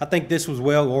 I think this was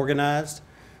well organized.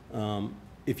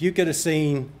 If you could have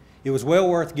seen, it was well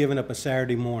worth giving up a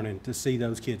Saturday morning to see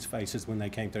those kids' faces when they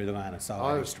came through the line and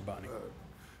saw the Easter Bunny.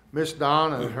 Miss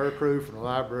Donna and her crew from the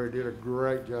library did a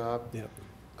great job. Yep.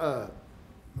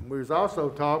 We was also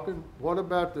talking, what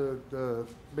about the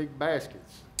big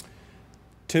baskets?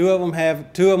 Two of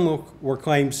them were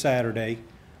claimed Saturday.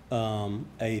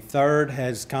 A third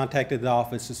has contacted the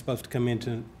office, is supposed to come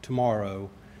in tomorrow,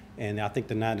 and I think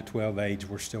the 9 to 12 age,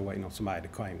 we're still waiting on somebody to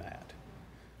claim that.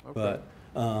 Okay.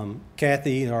 But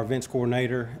Kathy, our events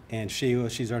coordinator, and Sheila,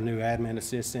 she's our new admin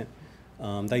assistant,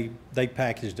 they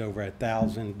packaged over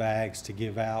 1,000 bags to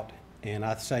give out, and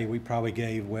I'd say we probably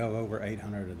gave well over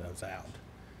 800 of those out.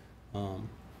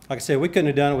 Like I said, we couldn't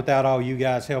have done it without all you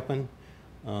guys helping.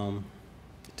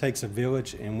 It takes a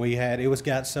village, and it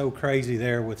got so crazy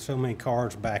there with so many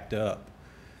cars backed up.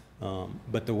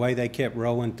 But the way they kept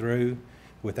rolling through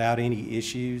without any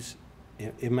issues,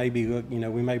 it may be,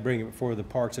 we may bring it before the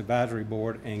Parks Advisory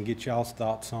Board and get y'all's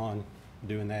thoughts on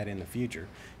doing that in the future,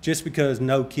 just because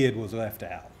no kid was left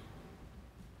out.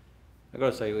 I've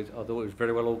got to say, I thought it was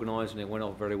very well organised and it went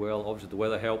off very well. Obviously, the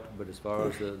weather helped, but as far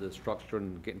as the structure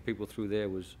and getting people through there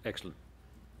was excellent.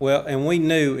 Well, and we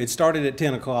knew, it started at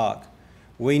 10 o'clock.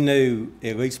 We knew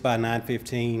at least by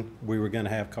 9:15 we were going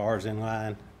to have cars in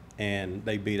line, and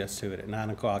they beat us to it. At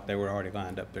 9 o'clock, they were already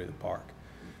lined up through the park.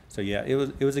 So yeah, it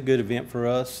was a good event for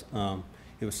us.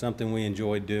 It was something we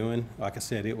enjoyed doing. Like I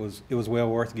said, it was well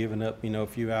worth giving up, a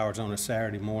few hours on a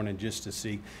Saturday morning just to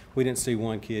see. We didn't see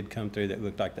one kid come through that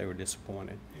looked like they were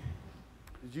disappointed.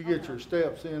 Did you get your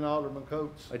steps in, Alderman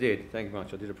Coates? I did. Thank you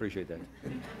much. I did appreciate that.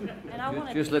 And I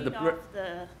want Just to let feed the off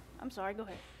the, I'm sorry, go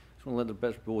ahead. Just want to let the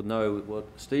best board know what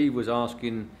Steve was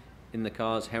asking in the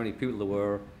cars, how many people there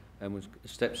were, and was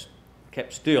steps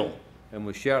kept still, and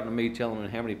was shouting at me, telling me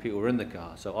how many people were in the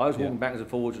car. So I was walking backwards and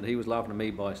forwards, and he was laughing at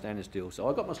me by standing still. So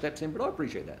I got my steps in, but I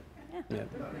appreciate that. Yeah.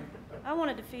 I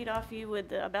wanted to feed off you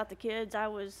with about the kids. I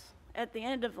was at the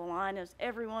end of the line as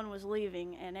everyone was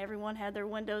leaving, and everyone had their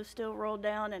windows still rolled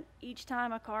down, and each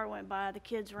time a car went by, the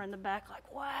kids were in the back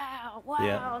like, wow,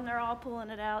 wow, and they're all pulling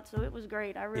it out. So it was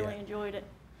great. I really enjoyed it.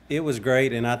 It was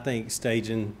great, and I think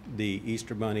staging the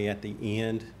Easter Bunny at the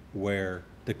end where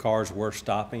the cars were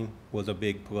stopping was a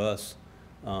big plus.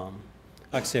 Like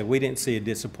I said, we didn't see a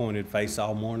disappointed face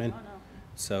all morning,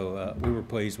 so we were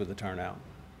pleased with the turnout.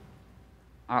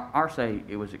 Our say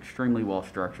it was extremely well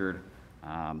structured.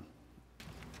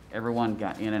 Everyone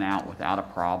got in and out without a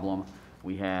problem.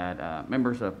 We had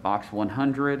members of Box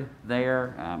 100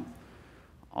 there.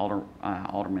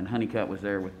 Alderman Honeycutt was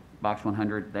there with Box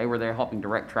 100. They were there helping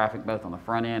direct traffic both on the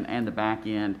front end and the back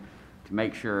end to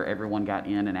make sure everyone got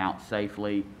in and out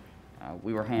safely.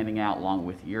 We were handing out, along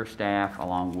with your staff,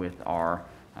 along with our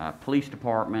police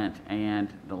department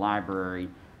and the library,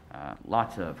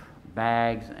 lots of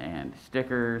bags and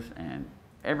stickers and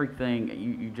everything.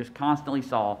 You just constantly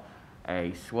saw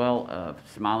a swell of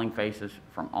smiling faces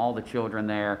from all the children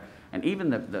there. And even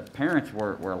the parents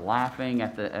were laughing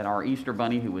at our Easter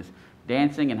Bunny, who was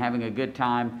dancing and having a good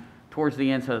time towards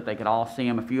the end so that they could all see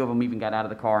him. A few of them even got out of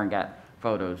the car and got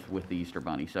photos with the Easter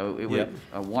Bunny. So it was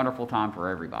a wonderful time for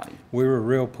everybody. We were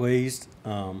real pleased.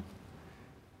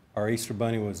 Our Easter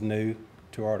Bunny was new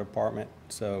to our department,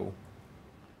 so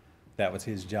that was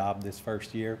his job this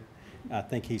first year. I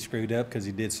think he screwed up because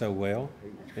he did so well.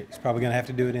 He's probably going to have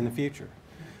to do it in the future.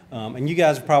 And you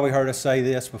guys have probably heard us say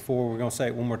this before. We're going to say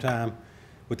it one more time.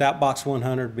 Without Box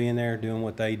 100 being there doing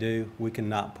what they do, we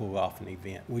cannot pull off an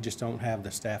event. We just don't have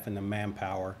the staff and the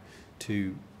manpower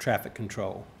to traffic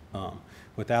control.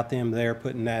 Without them there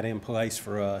putting that in place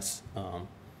for us,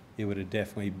 it would have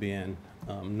definitely been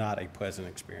not a pleasant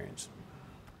experience.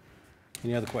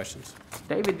 Any other questions?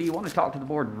 David, do you want to talk to the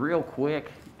board real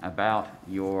quick about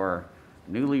your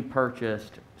newly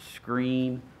purchased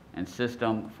screen and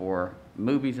system for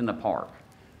movies in the park?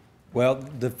 Well,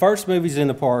 the first movies in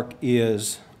the park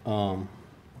is, let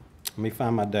me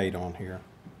find my date on here.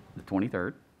 The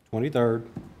 23rd. 23rd.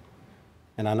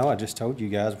 And I know I just told you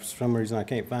guys, for some reason I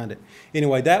can't find it.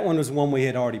 Anyway, that one was one we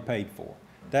had already paid for.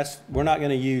 We're not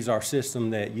going to use our system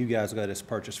that you guys let us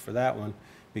purchase for that one,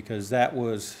 because that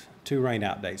was 2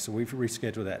 rain-out days, so we've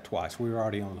rescheduled that twice. We were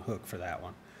already on the hook for that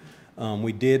one.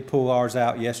 We did pull ours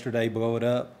out yesterday, blow it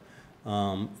up.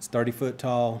 It's 30-foot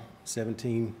tall,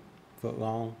 17-foot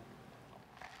long.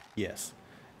 Yes,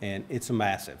 and it's a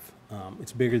massive.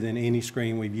 It's bigger than any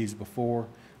screen we've used before.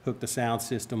 Hooked the sound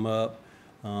system up,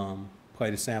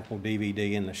 played a sample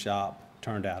DVD in the shop,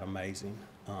 turned out amazing.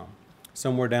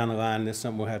 Somewhere down the line, this is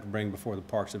something we'll have to bring before the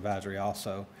Parks Advisory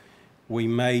also. We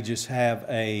may just have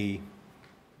a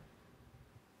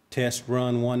test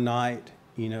run one night.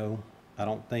 I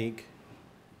don't think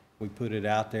we put it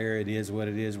out there. It is what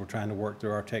it is. We're trying to work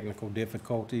through our technical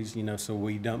difficulties, so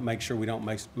we don't make sure we don't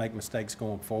make mistakes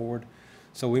going forward.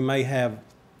 So we may have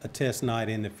a test night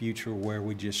in the future where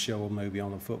we just show a movie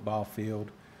on the football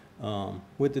field.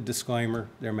 With the disclaimer,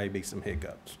 there may be some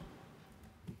hiccups.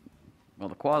 Well,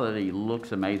 the quality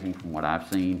looks amazing from what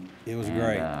I've seen. It was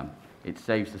great. It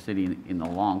saves the city in the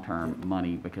long term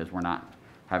money because we're not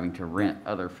having to rent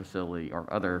other facility or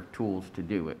other tools to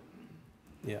do it.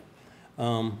 Yeah.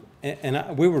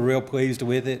 We were real pleased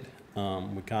with it.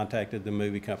 We contacted the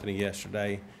movie company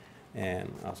yesterday,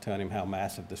 and I was telling him how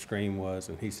massive the screen was,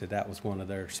 and he said that was one of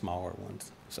their smaller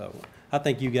ones. So I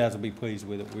think you guys will be pleased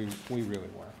with it. We really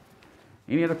were.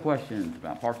 Any other questions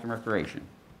about Parks and Recreation?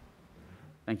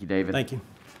 Thank you, David. Thank you.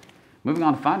 Moving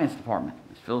on to Finance Department,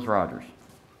 Ms. Phyllis Rogers.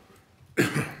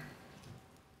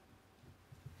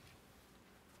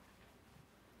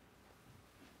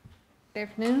 Good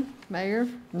afternoon, Mayor,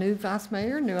 new Vice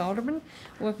Mayor, new Alderman.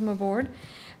 Welcome aboard.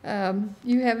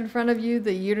 You have in front of you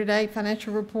the year-to-date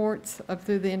financial reports up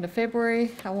through the end of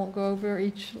February. I won't go over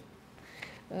each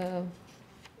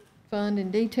fund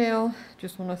in detail.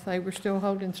 Just want to say we're still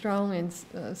holding strong in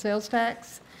sales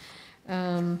tax.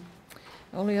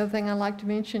 Only other thing I'd like to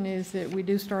mention is that we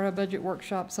do start our budget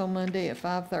workshops on Monday at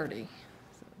 5:30.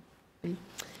 So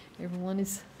everyone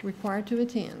is required to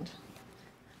attend.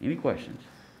 Any questions?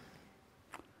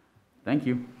 Thank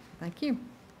you. Thank you.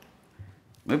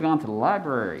 Moving on to the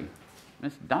library,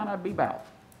 Ms. Donna Bebout.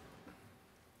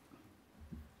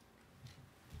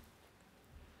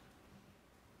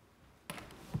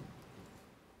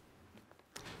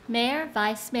 Mayor,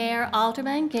 Vice Mayor,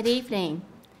 Alderman, good evening.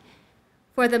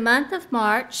 For the month of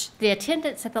March, the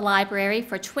attendance at the library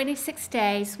for 26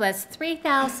 days was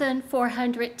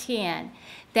 3,410.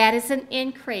 That is an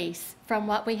increase from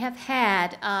what we have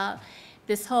had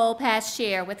this whole past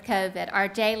year with COVID. Our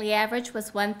daily average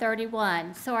was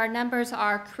 131, so our numbers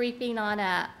are creeping on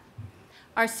up.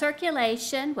 Our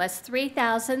circulation was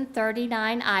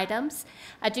 3,039 items.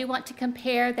 I do want to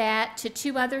compare that to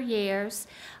 2 other years.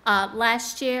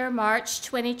 Last year, March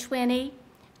 2020,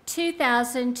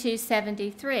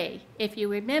 2,273. If you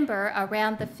remember,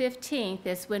 around the 15th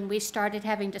is when we started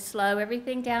having to slow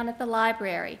everything down at the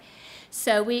library.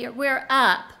 So we're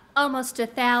up almost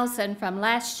 1,000 from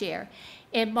last year.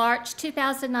 In March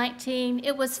 2019,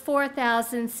 it was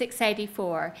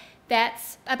 4,684.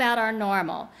 That's about our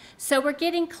normal. So we're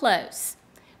getting close.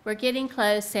 We're getting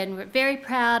close, and we're very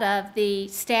proud of the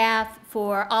staff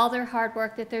for all their hard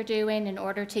work that they're doing in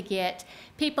order to get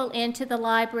people into the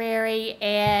library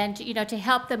and, to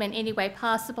help them in any way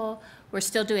possible. We're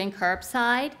still doing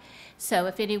curbside. So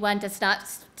if anyone does not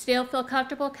still feel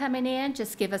comfortable coming in,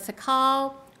 just give us a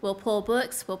call. We'll pull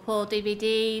books, we'll pull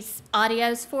DVDs,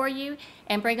 audios for you,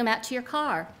 and bring them out to your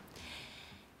car.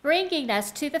 Bringing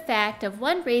us to the fact of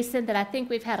one reason that I think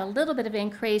we've had a little bit of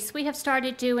increase, we have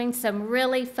started doing some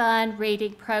really fun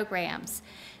reading programs.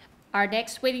 Our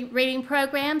next reading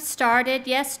program started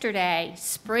yesterday,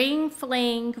 Spring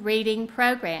Fling Reading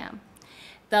Program.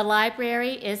 The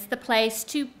library is the place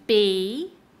to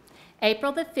be.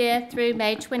 April the 5th through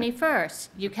May 21st.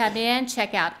 You come in,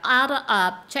 check out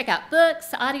books,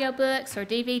 audiobooks, or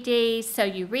DVDs, so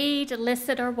you read,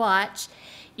 listen, or watch.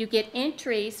 You get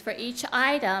entries for each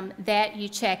item that you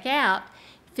check out.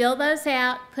 Fill those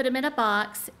out, put them in a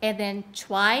box, and then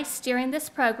twice during this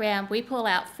program, we pull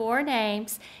out 4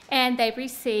 names, and they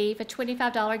receive a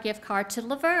 $25 gift card to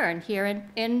Laverne here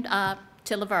to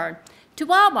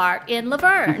Walmart in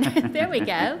Laverne. There we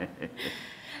go.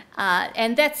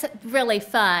 And that's really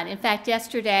fun. In fact,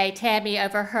 yesterday, Tammy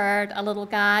overheard a little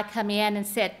guy come in and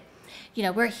said,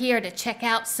 we're here to check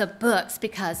out some books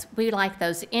because we like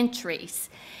those entries.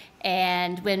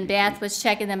 And when Beth was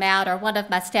checking them out, or one of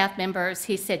my staff members,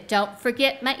 he said, don't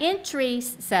forget my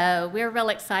entries. So we're real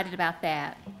excited about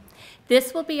that.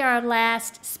 This will be our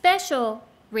last special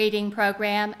reading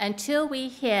program until we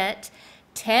hit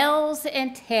Tales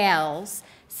and Tales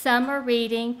Summer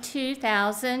Reading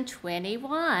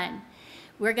 2021.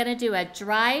 We're going to do a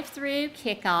drive-through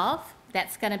kickoff.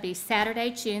 That's going to be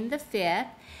Saturday, June the 5th.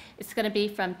 It's going to be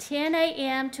from 10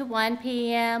 a.m. to 1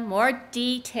 p.m. More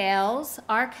details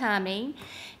are coming.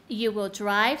 You will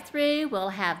drive through. We'll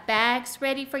have bags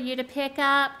ready for you to pick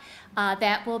up.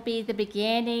 That will be the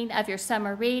beginning of your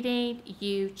summer reading.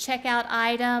 You check out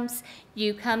items.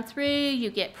 You come through. You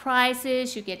get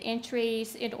prizes. You get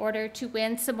entries in order to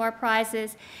win some more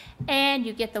prizes. And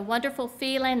you get the wonderful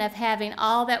feeling of having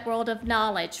all that world of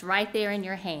knowledge right there in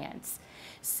your hands.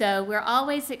 So we're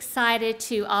always excited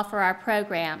to offer our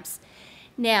programs.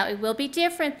 Now, it will be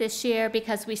different this year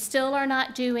because we still are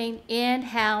not doing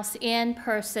in-house,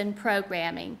 in-person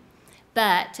programming.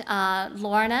 But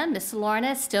Miss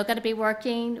Lorna is still going to be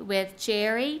working with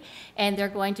Jerry, and they're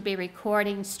going to be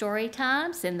recording story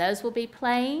times, and those will be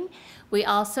playing. We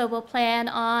also will plan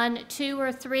on 2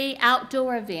 or 3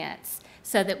 outdoor events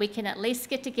so that we can at least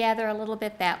get together a little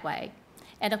bit that way.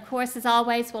 And of course, as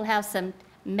always, we'll have some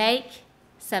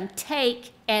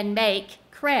take and make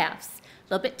crafts.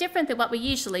 A little bit different than what we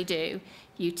usually do.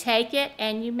 You take it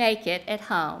and you make it at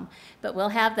home, but we'll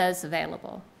have those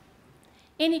available.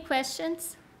 Any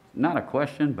questions? Not a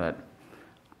question, but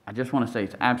I just want to say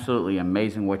it's absolutely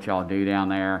amazing what y'all do down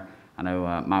there. I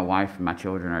know my wife and my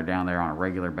children are down there on a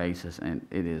regular basis, and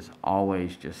it is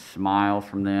always just smiles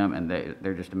from them, and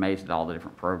they're just amazed at all the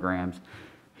different programs.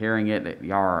 Hearing it, that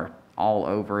y'all are all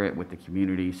over it with the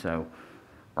community, so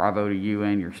bravo to you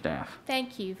and your staff.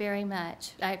 Thank you very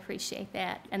much. I appreciate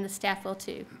that, and the staff will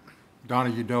too. Donna,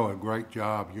 you do a great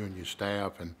job, you and your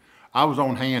staff, and I was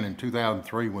on hand in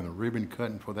 2003 when the ribbon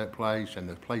cutting for that place, and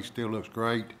the place still looks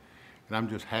great, and I'm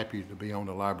just happy to be on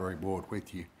the library board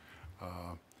with you.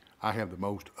 I have the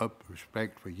most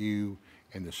respect for you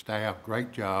and the staff.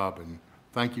 Great job, and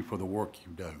thank you for the work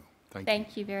you do.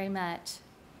 Thank you very much.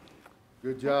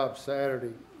 Good job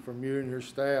Saturday from you and your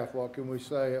staff. What can we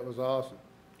say? It was awesome.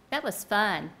 That was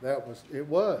fun. It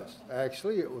was.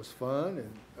 Actually, it was fun,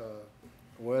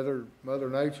 and Mother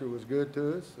Nature was good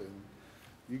to us, and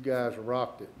you guys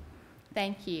rocked it.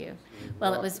 Thank you.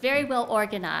 Well, it was very well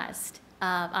organized.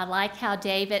 I like how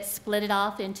David split it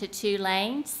off into 2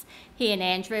 lanes. He and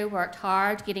Andrew worked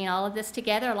hard getting all of this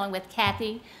together, along with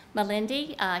Kathy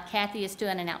Melindy. Kathy is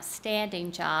doing an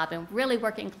outstanding job and really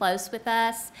working close with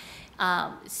us.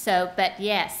 But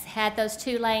yes, had those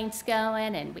 2 lanes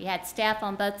going, and we had staff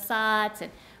on both sides,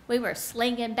 and we were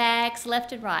slinging bags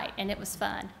left and right, and it was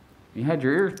fun. You had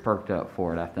your ears perked up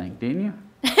for it, I think, didn't you?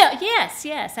 Yes,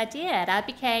 I did. I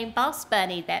became boss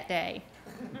bunny that day.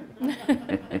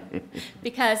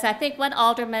 Because I think one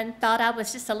alderman thought I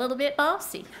was just a little bit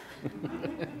bossy.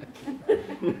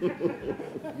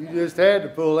 You just had to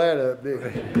pull that up,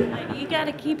 didn't you? You got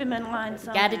to keep him in line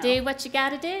somehow. Got to do what you got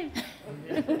to do.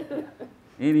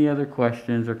 Any other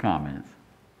questions or comments?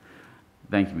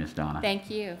 Thank you, Ms. Donna. Thank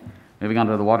you. Moving on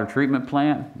to the water treatment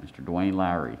plant, Mr. Dwayne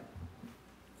Lowry.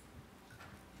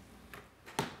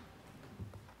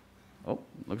 Oh,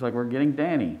 looks like we're getting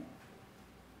Danny.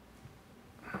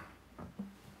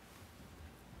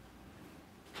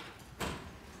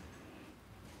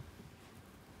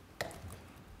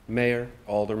 Mayor,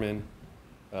 Alderman,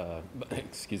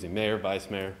 Mayor, Vice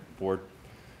Mayor, Board.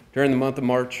 During the month of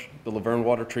March, the Laverne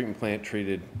Water Treatment Plant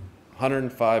treated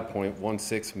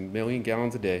 105.16 million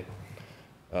gallons a day,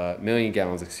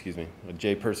 of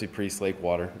J. Percy Priest Lake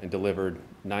water, and delivered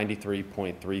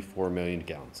 93.34 million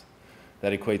gallons.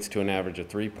 That equates to an average of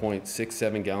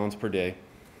 3.67 gallons per day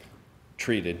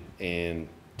treated and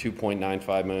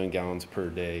 2.95 million gallons per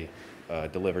day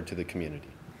delivered to the community.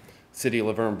 City of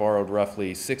Laverne borrowed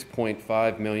roughly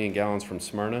 6.5 million gallons from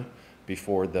Smyrna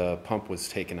before the pump was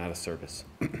taken out of service.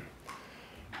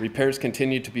 Repairs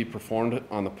continued to be performed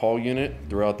on the Paul unit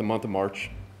throughout the month of March.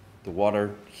 The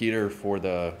water heater for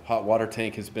the hot water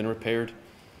tank has been repaired,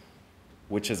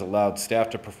 which has allowed staff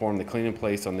to perform the clean in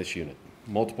place on this unit.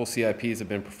 Multiple CIPs have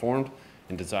been performed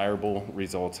and desirable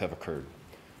results have occurred.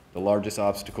 The largest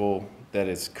obstacle that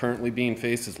is currently being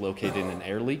faced is located in an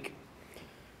air leak.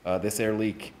 This air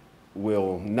leak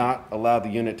will not allow the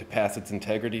unit to pass its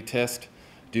integrity test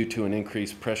due to an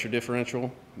increased pressure differential.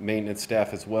 Maintenance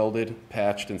staff has welded,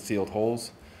 patched, and sealed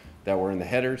holes that were in the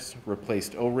headers,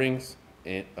 replaced O-rings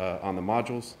on the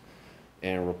modules,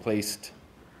 and replaced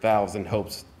valves in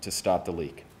hopes to stop the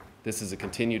leak. This is a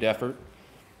continued effort.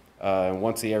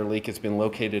 Once the air leak has been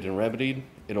located and remedied,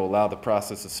 it'll allow the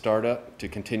process of startup to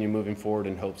continue moving forward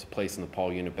in hopes of placing the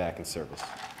Paul unit back in service.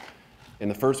 In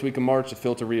the first week of March, the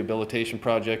filter rehabilitation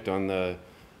project on the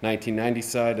 1990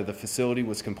 side of the facility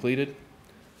was completed.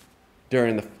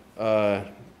 During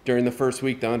the first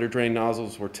week, the under drain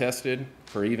nozzles were tested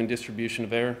for even distribution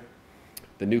of air.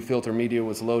 The new filter media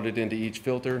was loaded into each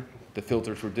filter. The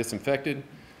filters were disinfected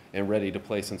and ready to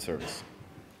place in service.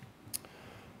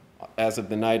 As of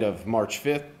the night of March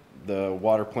 5th, the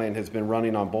water plant has been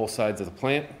running on both sides of the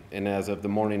plant, and as of the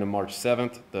morning of March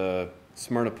 7th, the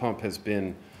Smyrna pump has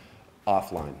been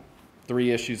offline.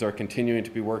 3 issues are continuing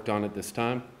to be worked on at this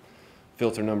time.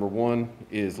 Filter number 1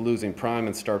 is losing prime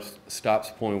and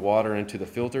stops pouring water into the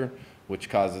filter, which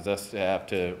causes us to have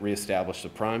to reestablish the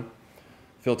prime.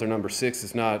 Filter number 6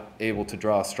 is not able to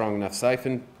draw a strong enough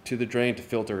siphon to the drain to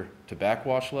filter to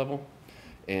backwash level.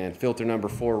 And filter number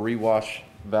 4 rewash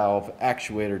valve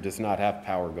actuator does not have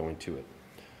power going to it.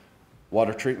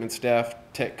 Water treatment staff,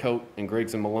 Tech Coat, and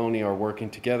Griggs and Maloney are working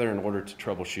together in order to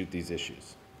troubleshoot these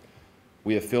issues.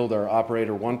 We have filled our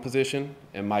Operator 1 position,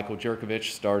 and Michael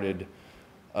Jerkovich started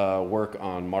work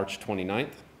on March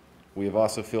 29th. We have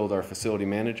also filled our Facility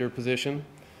Manager position,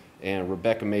 and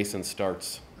Rebecca Mason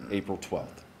starts April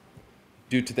 12th.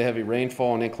 Due to the heavy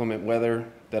rainfall and inclement weather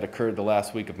that occurred the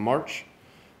last week of March,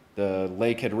 the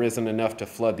lake had risen enough to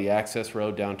flood the access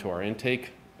road down to our intake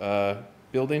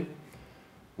building.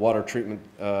 Water treatment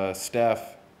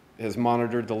staff has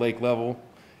monitored the lake level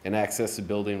and accessed the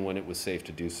building when it was safe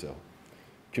to do so.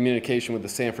 Communication with the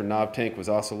Sanford Knob tank was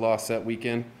also lost that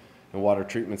weekend, and water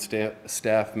treatment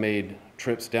staff made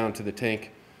trips down to the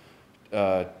tank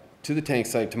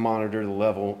site to monitor the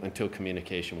level until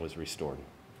communication was restored.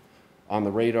 On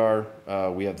the radar,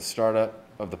 we have the startup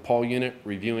of the Paul unit,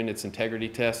 reviewing its integrity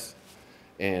tests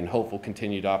and hopeful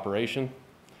continued operation.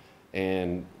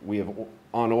 And we have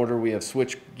on order, we have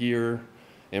switch gear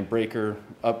and breaker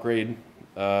upgrade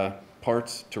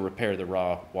parts to repair the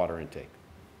raw water intake.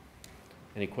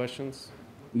 Any questions?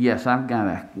 Yes, I've got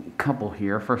a couple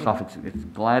here. First off, it's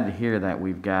glad to hear that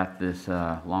we've got this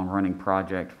long-running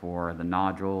project for the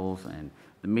nodules and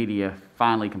the media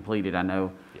finally completed. I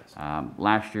know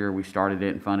last year we started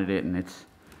it and funded it, and it's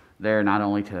there not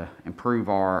only to improve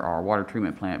our water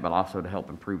treatment plant, but also to help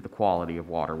improve the quality of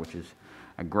water, which is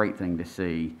a great thing to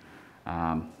see.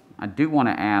 I do want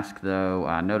to ask, though,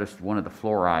 I noticed one of the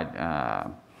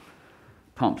fluoride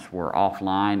pumps were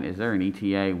offline. Is there an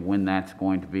ETA when that's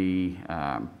going to be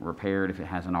repaired if it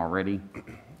hasn't already?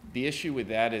 The issue with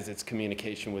that is it's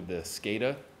communication with the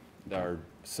SCADA.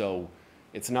 So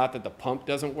it's not that the pump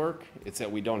doesn't work, it's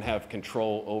that we don't have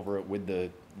control over it with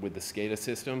the SCADA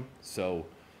system. So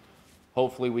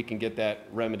hopefully we can get that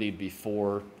remedied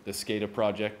before the SCADA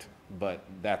project, but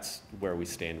that's where we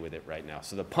stand with it right now.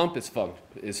 So the pump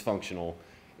is functional.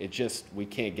 It just, we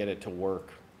can't get it to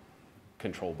work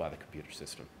controlled by the computer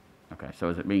system. Okay, so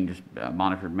is it being just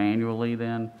monitored manually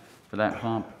then for that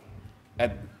pump?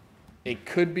 It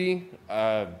could be.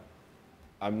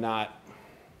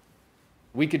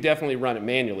 We could definitely run it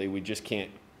manually. We just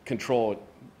can't control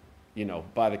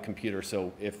it, by the computer.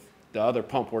 So if the other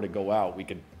pump were to go out, we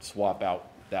could swap out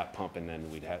that pump, and then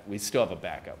we'd still have a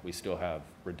backup. We still have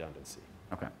redundancy.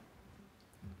 Okay.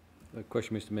 A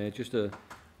question, Mr. Mayor, just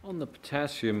on the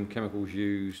potassium chemicals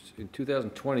used, in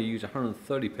 2020 you used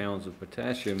 130 pounds of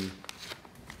potassium,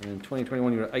 and in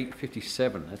 2021 you were at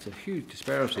 857. That's a huge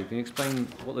disparity. Can you explain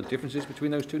what the difference is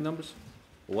between those two numbers,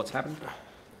 or what's happened?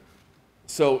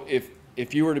 So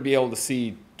if you were to be able to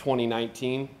see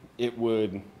 2019, it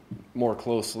would more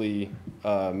closely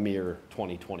mirror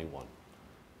 2021.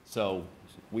 So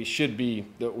we should be,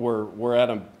 we're at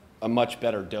a much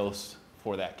better dose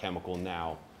for that chemical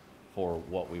now for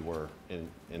what we were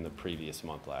in the previous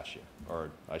month last year, or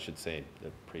I should say the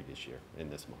previous year in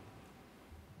this month.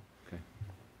 Okay,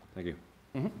 thank you.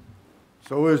 Mm-hmm.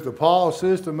 So is the Paul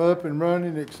system up and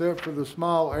running except for the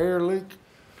small air leak?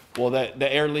 Well,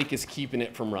 the air leak is keeping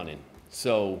it from running.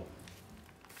 So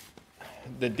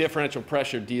the differential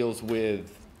pressure deals with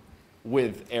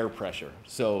air pressure.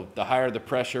 So the higher the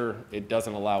pressure, it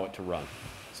doesn't allow it to run.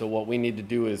 So what we need to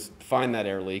do is find that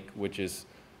air leak, which has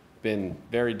been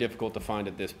very difficult to find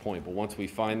at this point. But once we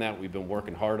find that, we've been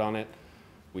working hard on it.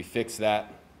 We fix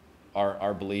that.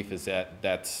 Our belief is that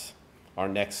that's our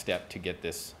next step to get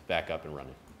this back up and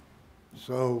running.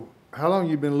 So how long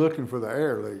you been looking for the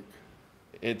air leak?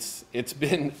 It's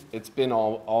been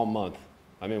all month.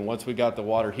 I mean, once we got the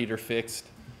water heater fixed,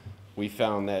 we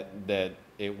found that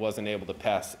it wasn't able to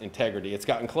pass integrity. It's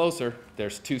gotten closer.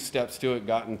 There's 2 steps to it,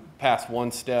 gotten past 1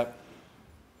 step,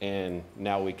 and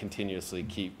now we continuously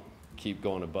keep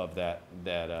going above that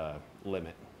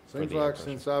limit. Seems like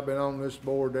since I've been on this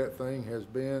board, that thing has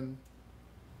been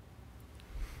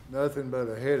nothing but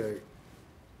a headache.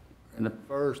 And at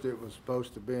first, it was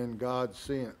supposed to have been God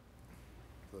sent.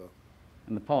 So.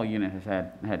 And the Paul unit has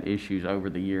had issues over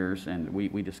the years, and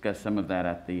we discussed some of that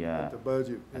at the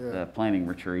budget, at the planning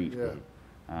retreat. Yeah.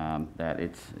 That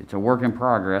it's a work in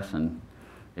progress, and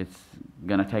it's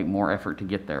going to take more effort to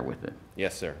get there with it.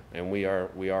 Yes, sir, and we are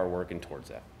working towards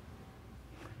that.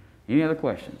 Any other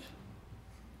questions?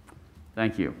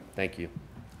 Thank you. Thank you.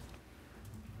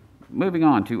 Moving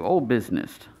on to old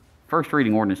business. First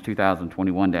reading ordinance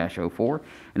 2021-04,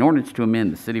 an ordinance to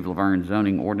amend the City of Laverne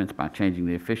zoning ordinance by changing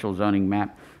the official zoning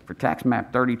map for tax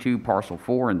map 32 parcel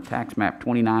 4 and tax map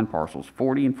 29 parcels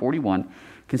 40 and 41,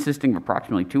 consisting of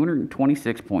approximately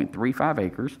 226.35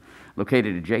 acres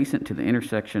located adjacent to the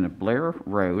intersection of Blair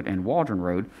Road and Waldron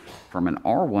Road, from an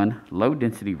R1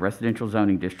 low-density residential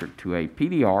zoning district to a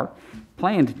PDR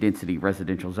planned density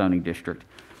residential zoning district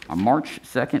On March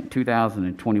 2nd,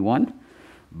 2021,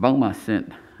 BOMA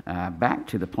sent back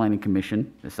to the Planning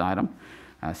Commission this item.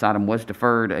 This item was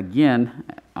deferred again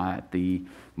at the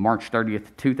March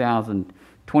 30th,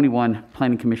 2021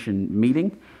 Planning Commission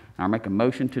meeting. I'll make a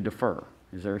motion to defer.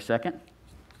 Is there a second?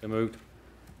 So moved.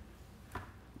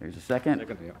 There's a second.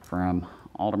 Second, yeah. From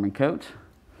Alderman Coates.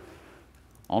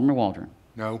 Alderman Waldron.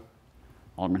 No.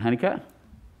 Alderman Honeycutt.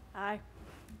 Aye.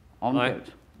 Alderman Aye.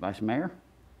 Coates. Vice Mayor.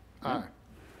 Aye.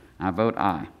 I vote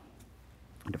aye.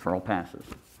 Deferral passes.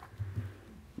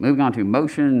 Moving on to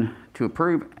motion to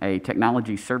approve a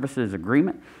technology services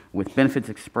agreement with Benefits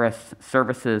Express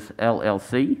Services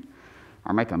LLC.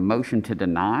 Or make a motion to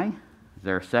deny. Is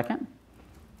there a second?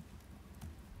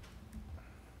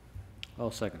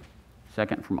 I'll second.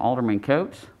 Second from Alderman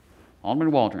Coates.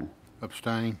 Alderman Waldron.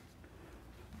 Abstain.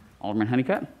 Alderman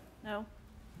Honeycutt. No.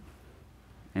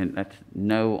 And that's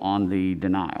no on the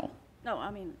denial. No, I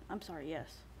mean, I'm sorry, yes,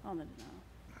 on the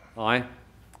denial. Aye.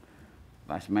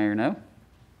 Vice Mayor, no?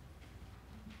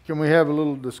 Can we have a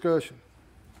little discussion?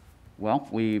 Well,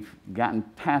 we've gotten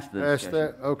past the Past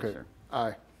discussion. that? Okay. Yes, sir.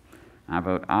 Aye. I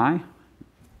vote aye.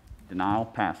 Denial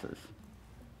passes.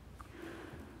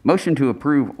 Motion to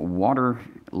approve water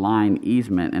line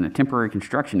easement and a temporary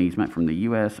construction easement from the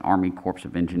U.S. Army Corps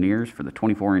of Engineers for the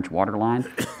 24-inch water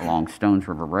line along Stones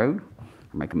River Road.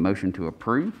 I'll make a motion to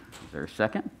approve. Is there a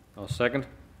second? I'll second.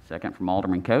 Second from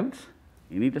Alderman Coates.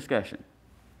 Any discussion?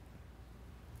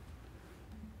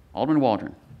 Alderman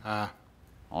Waldron. Aye.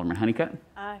 Alderman Honeycutt.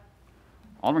 Aye.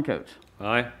 Alderman Coates.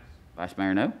 Aye. Vice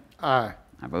Mayor, no? Aye.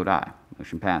 I vote aye.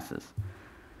 Motion passes.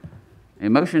 A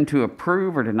motion to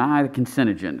approve or deny the consent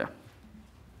agenda.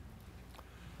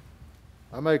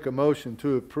 I make a motion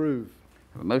to approve.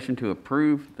 A motion to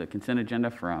approve the consent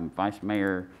agenda from Vice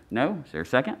Mayor No. Is there a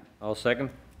second? I'll second.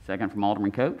 Second from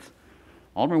Alderman Coates.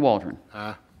 Alderman Waldron.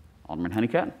 Aye. Alderman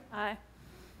Honeycutt. Aye.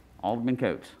 Alderman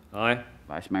Coates. Aye.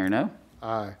 Vice Mayor No.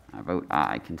 Aye. I vote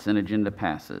aye. Consent agenda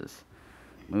passes.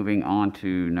 Moving on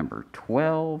to number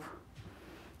 12.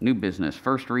 New business,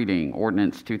 first reading,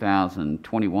 ordinance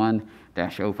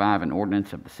 2021-05, an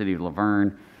ordinance of the City of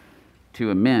Laverne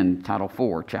to amend Title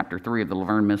IV, Chapter 3 of the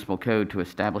Laverne Municipal Code to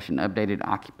establish an updated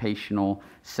occupational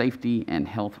safety and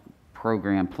health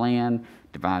program plan,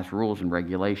 devise rules and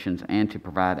regulations, and to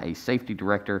provide a safety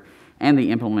director and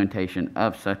the implementation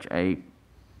of such a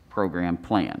program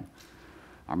plan.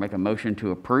 I'll make a motion to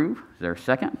approve. Is there a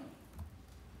second?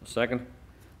 Second.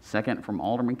 Second from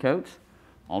Alderman Coates.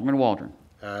 Alderman Waldron.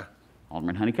 Aye.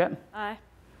 Alderman Honeycutt. Aye.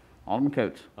 Alderman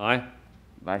Coates. Aye.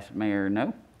 Vice Mayor,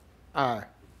 no? Aye.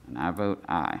 And I vote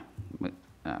aye.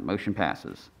 Motion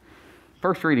passes.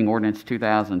 First reading ordinance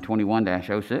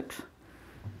 2021-06.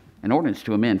 An ordinance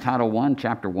to amend Title I,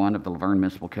 Chapter 1 of the Laverne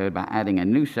Municipal Code by adding a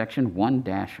new section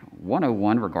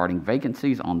 1-101 regarding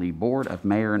vacancies on the Board of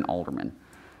Mayor and Aldermen.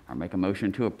 I'll make a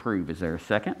motion to approve. Is there a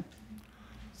second?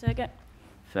 Second.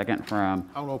 Second from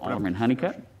I'll open up Alderman the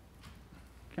Honeycutt.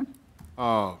 Okay.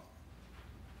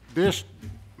 This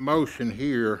motion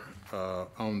here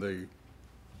on the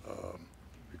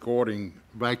recording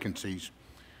vacancies,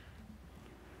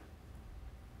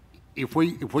 if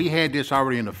we had this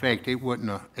already in effect, it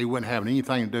wouldn't have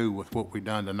anything to do with what we've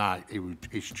done tonight.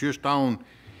 It's just on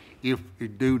if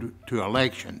due to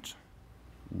elections.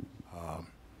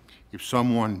 If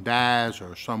someone dies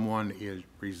or someone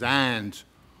resigns,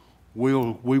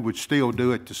 we would still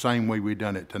do it the same way we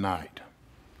done it tonight.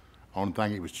 Only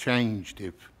thing it was changed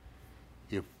if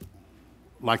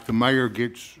like the mayor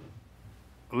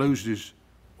loses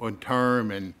one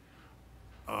term and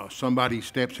somebody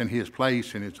steps in his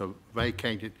place and it's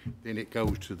vacated, then it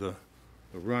goes to the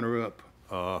runner-up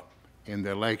in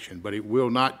the election. But it will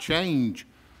not change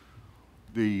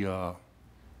the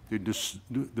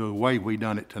way we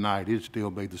done it tonight. It'd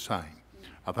still be the same.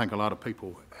 I think a lot of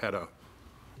people had a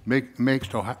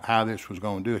mixed on how this was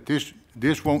going to do it.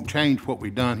 This won't change what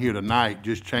we've done here tonight,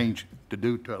 just change to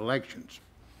do to elections.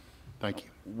 Thank you.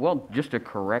 Well, just to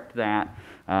correct that,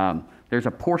 there's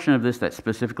a portion of this that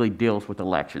specifically deals with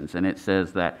elections, and it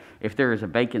says that if there is a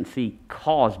vacancy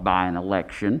caused by an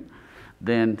election,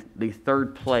 then the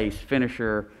third place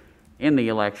finisher in the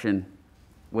election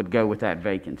would go with that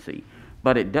vacancy.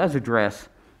 But it does address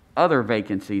other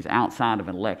vacancies outside of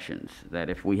elections, that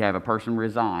if we have a person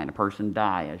resign, a person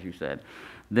die, as you said,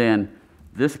 then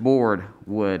this board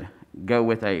would go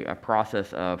with a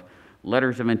process of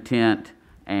letters of intent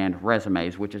and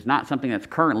resumes, which is not something that's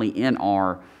currently in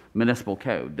our municipal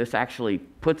code. This actually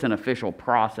puts an official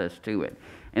process to it.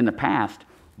 In the past,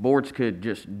 boards could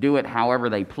just do it however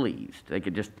they pleased. They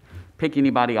could just pick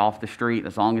anybody off the street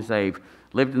as long as they've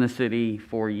lived in the city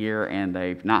for a year and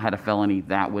they've not had a felony.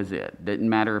 That was it. Didn't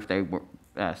matter if they were,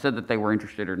 said that they were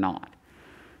interested or not.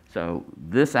 So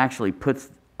this actually puts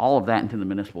all of that into the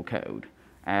municipal code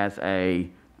as a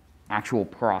actual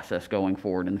process going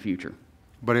forward in the future.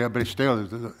 But it still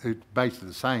is, it's basically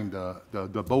the same.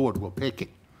 The board will pick it.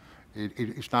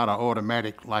 It's not an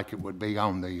automatic like it would be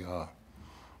on the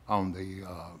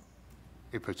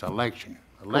if it's election.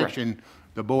 Election, correct.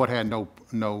 The board had no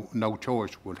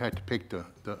choice. Would have to pick the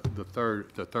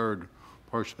third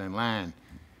person in line.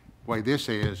 The way this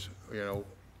is, you know,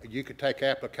 you could take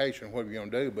application, what you're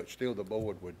gonna do, but still the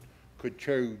board could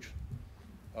choose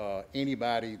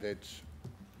anybody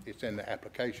it's in the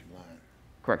application line.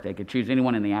 Correct. They could choose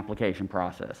anyone in the application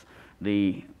process.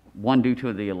 The one due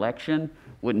to the election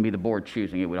wouldn't be the board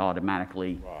choosing. It would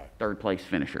automatically third place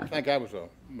finisher. I think that was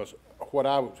what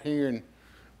I was hearing.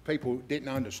 People didn't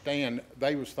understand.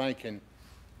 They was thinking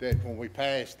that when we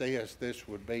passed this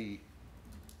would be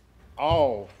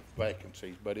all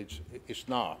vacancies, but it's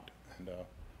not. And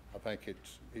I think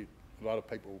a lot of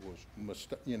people was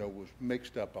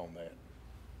mixed up on that.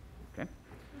 Okay.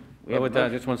 Well, with that, I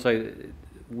just want to say,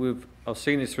 I've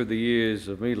seen this through the years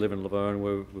of me living in Laverne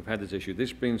where we've had this issue.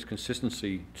 This brings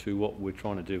consistency to what we're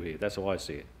trying to do here. That's how I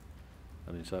see it.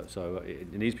 I mean, so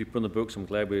it needs to be put in the books. I'm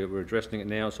glad we're addressing it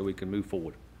now so we can move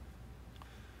forward.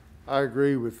 I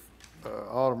agree with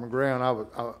Alderman Brown.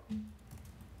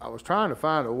 I was trying to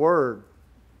find a word.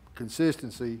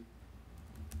 Consistency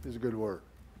is a good word.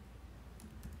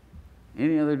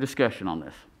 Any other discussion on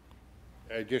this?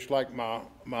 Just like my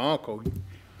uncle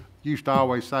used to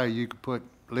always say, you could put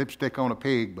lipstick on a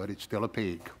pig, but it's still a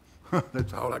pig.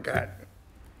 That's all I got.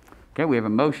 Okay, we have a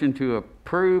motion to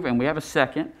approve, and we have a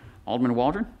second. Alderman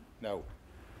Waldron? No.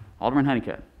 Alderman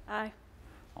Honeycutt? Aye.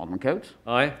 Alderman Coates?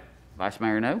 Aye. Vice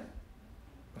Mayor No?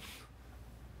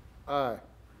 Aye.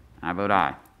 I vote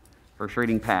aye. First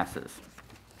reading passes.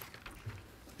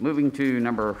 Moving to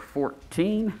number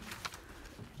 14.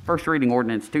 First reading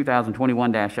ordinance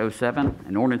 2021-07,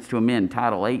 an ordinance to amend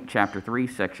Title 8, Chapter 3,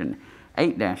 Section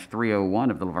 8-301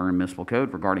 of the Laverne Municipal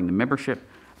Code regarding the membership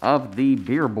of the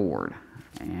beer board.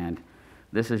 And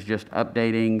this is just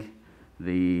updating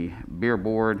the beer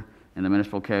board in the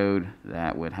municipal code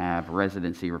that would have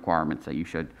residency requirements, that you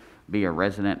should be a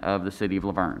resident of the city of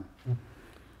Laverne.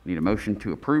 Need a motion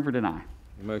to approve or deny?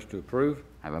 A motion to approve.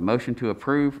 I have a motion to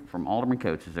approve from Alderman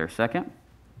Coates. Is there a second?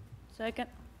 Second.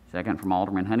 Second from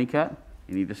Alderman Honeycutt.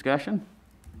 Any discussion?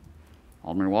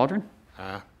 Alderman Waldron?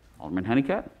 Aye. Alderman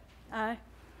Honeycutt? Aye.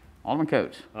 Alderman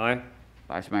Coates? Aye.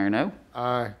 Vice Mayor No?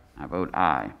 Aye. I vote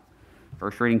aye.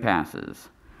 First reading passes.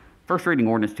 First reading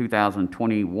ordinance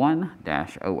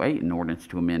 2021-08, an ordinance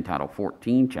to amend Title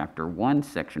 14, Chapter 1,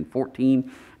 Section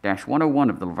 14-101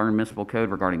 of the Laverne Municipal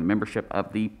Code regarding the membership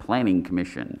of the Planning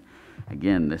Commission.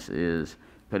 Again, this is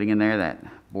putting in there that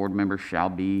board members shall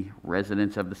be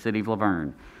residents of the city of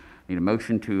Laverne. Need a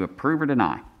motion to approve or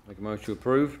deny? Make a motion to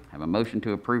approve. Have a motion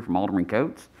to approve from Alderman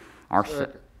Coates.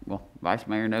 Vice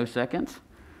Mayor No seconds.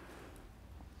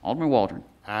 Alderman Waldron.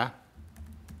 Aye.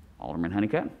 Alderman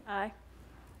Honeycutt. Aye.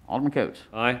 Alderman Coates.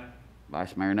 Aye.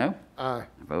 Vice Mayor No. Aye.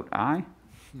 I vote aye.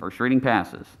 First reading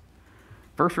passes.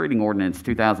 First reading ordinance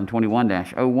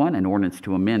 2021-01, an ordinance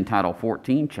to amend Title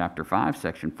 14, Chapter 5,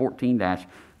 Section 14-501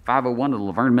 of the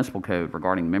Laverne Municipal Code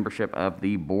regarding membership of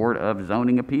the Board of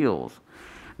Zoning Appeals.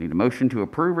 Need a motion to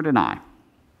approve or deny?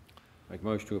 Make a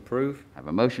motion to approve. I have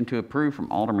a motion to approve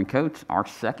from Alderman Coates. Our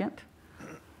second.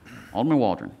 Alderman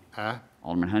Waldron. Aye.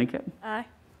 Alderman Honeycutt. Aye.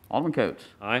 Alderman Coates.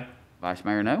 Aye. Vice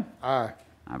Mayor No. Aye.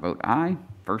 I vote aye.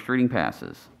 First reading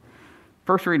passes.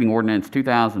 First reading ordinance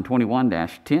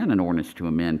 2021-10, an ordinance to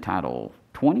amend Title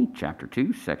 20, Chapter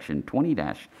 2, Section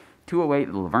 20-208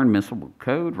 of the Laverne Municipal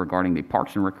Code regarding the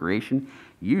Parks and Recreation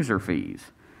user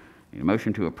fees. Need a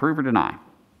motion to approve or deny?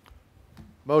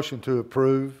 Motion to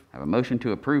approve. I have a motion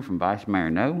to approve from Vice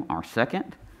Mayor No. Our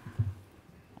second.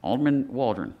 Alderman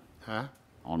Waldron. Aye.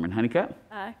 Alderman Honeycutt.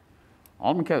 Aye.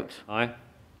 Alderman Coates. Aye.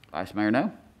 Vice Mayor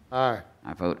No. Aye.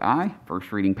 I vote aye.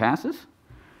 First reading passes.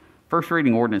 First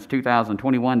reading ordinance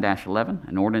 2021-11,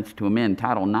 an ordinance to amend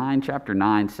Title 9, Chapter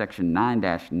 9, Section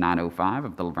 9-905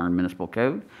 of the Laverne Municipal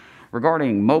Code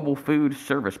regarding mobile food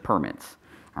service permits.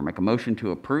 I'll make a motion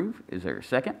to approve. Is there a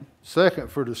second? Second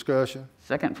for discussion.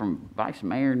 Second from Vice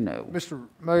Mayor No. Mr.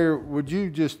 Mayor, would you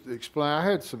just explain? I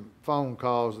had some phone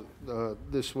calls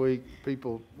this week.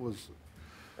 People was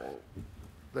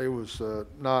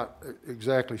not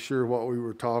exactly sure what we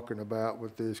were talking about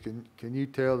with this. Can you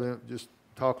tell them, just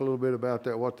talk a little bit about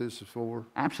that, what this is for?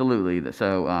 Absolutely.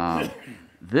 So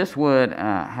This would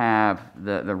have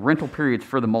the rental periods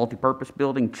for the multipurpose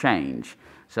building change.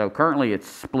 So currently it's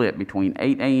split between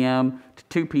 8 a.m. to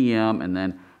 2 p.m. and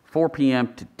then 4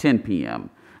 p.m. to 10 p.m.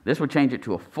 This would change it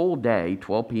to a full day,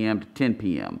 12 p.m. to 10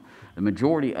 p.m. The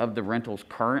majority of the rentals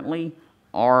currently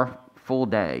are full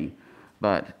day,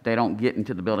 but they don't get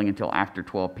into the building until after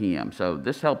 12 p.m. So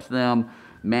this helps them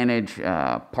manage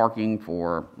parking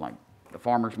for like the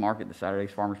farmer's market, the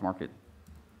Saturday's farmer's market.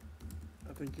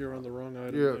 I think you're on the wrong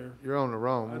item there. You're on the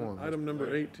wrong one. Item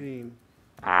number 18.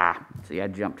 See, I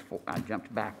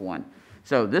jumped back one.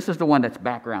 So this is the one that's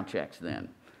background checks then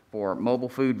for mobile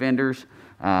food vendors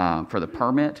for the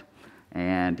permit.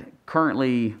 And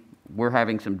currently, we're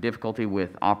having some difficulty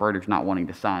with operators not wanting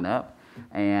to sign up.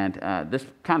 And this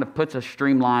kind of puts us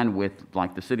streamlined with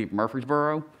like the city of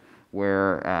Murfreesboro,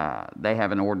 where they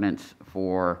have an ordinance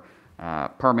for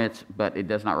permits, but it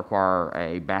does not require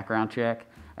a background check.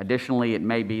 Additionally, it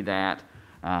may be that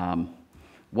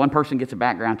one person gets a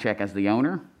background check as the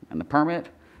owner and the permit,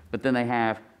 but then they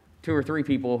have 2 or 3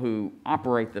 people who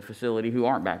operate the facility who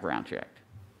aren't background checked.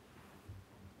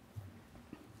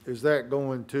 Is that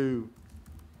going to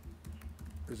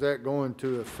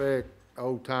affect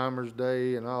Old Timers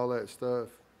Day and all that stuff?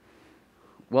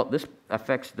 Well, this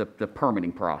affects the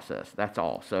permitting process, that's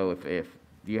all. So if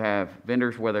you have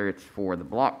vendors, whether it's for the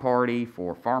block party,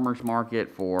 for farmer's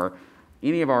market, for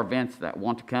any of our events that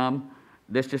want to come,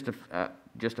 this just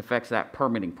affects that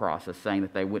permitting process, saying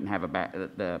that they wouldn't have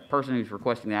the person who's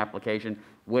requesting the application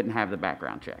wouldn't have the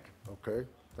background check. Okay,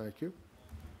 thank you.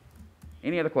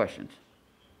 Any other questions?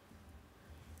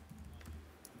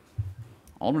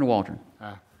 Alderman Waldron.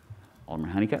 Aye.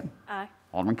 Alderman Honeycutt. Aye.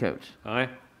 Alderman Coates. Aye.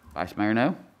 Vice Mayor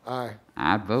No. Aye.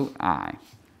 I vote aye.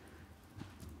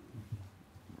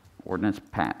 Ordinance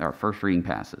first reading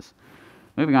passes.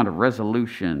 Moving on to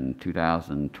Resolution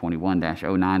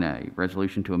 2021-09A,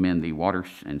 resolution to amend the water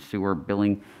and sewer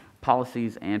billing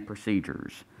policies and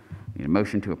procedures. Need a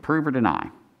motion to approve or deny?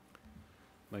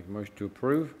 Make a motion to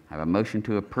approve. Have a motion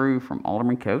to approve from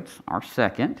Alderman Coates, our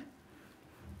second.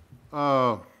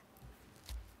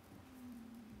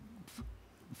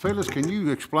 Phyllis, can you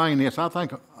explain this? I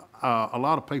think a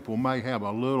lot of people may have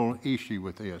a little issue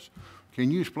with this.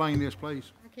 Can you explain this,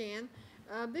 please? I can.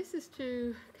 This is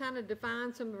to kind of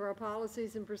define some of our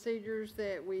policies and procedures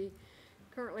that we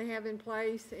currently have in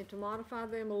place and to modify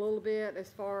them a little bit as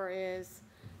far as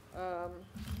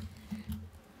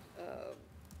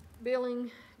billing,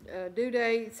 due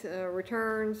dates,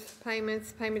 returns,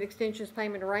 payments, payment extensions,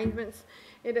 payment arrangements.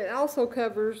 It also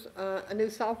covers a new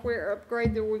software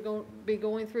upgrade that we're going to be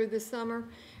going through this summer.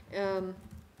 And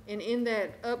in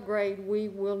that upgrade, we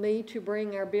will need to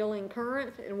bring our billing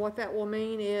current. And what that will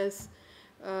mean is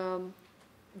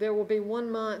there will be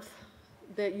 1 month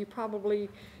that you probably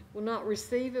will not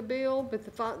receive a bill, but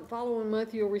the following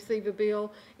month you'll receive a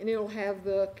bill, and it'll have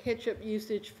the catch-up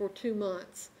usage for 2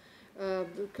 months.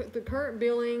 The current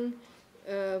billing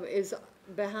is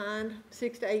behind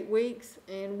 6 to 8 weeks,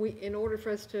 and in order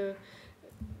for us to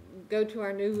go to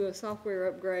our new software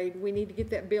upgrade, we need to get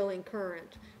that billing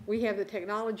current. We have the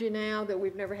technology now that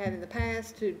we've never had in the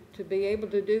past to be able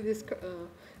to do this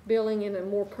billing in a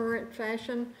more current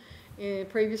fashion. And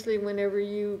previously, whenever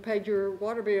you paid your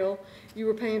water bill, you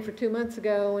were paying for 2 months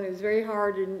ago, and it was very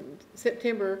hard in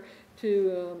September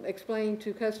to explain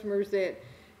to customers that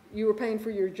you were paying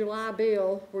for your July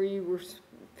bill where you were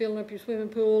filling up your swimming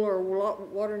pool or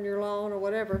watering your lawn or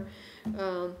whatever.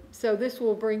 So this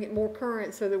will bring it more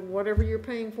current so that whatever you're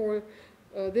paying for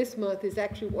this month is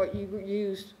actually what you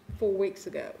used 4 weeks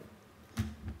ago.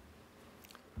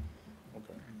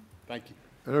 Okay, thank you.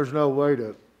 And there's no way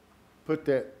to put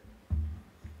that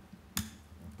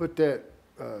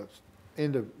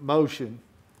into motion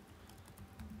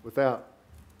without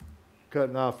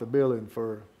cutting off the billing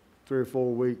for 3 or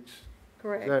 4 weeks.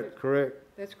 Correct. Is that correct?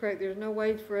 That's correct. There's no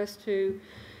way for us to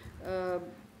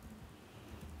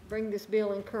bring this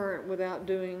billing current without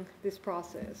doing this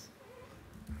process.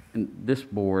 And this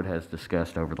board has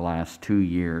discussed over the last 2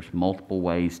 years multiple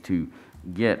ways to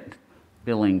get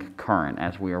billing current,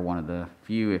 as we are one of the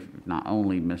few, if not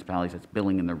only, municipalities that's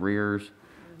billing in the arrears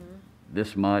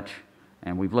this much.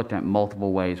 And we've looked at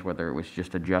multiple ways, whether it was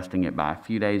just adjusting it by a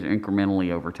few days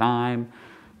incrementally over time,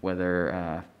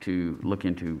 whether to look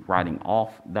into writing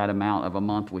off that amount of a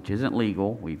month, which isn't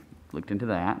legal. We've looked into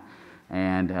that.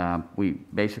 And we've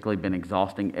basically been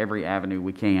exhausting every avenue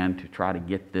we can to try to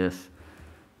get this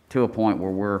to a point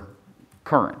where we're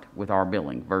current with our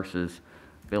billing versus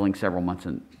billing several months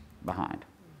behind.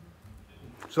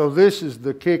 So this is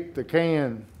the kick the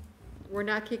can. We're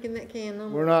not kicking that can no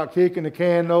more. We're not kicking the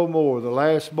can no more. The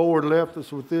last board left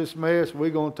us with this mess.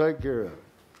 We're going to take care of it.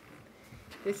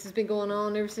 This has been going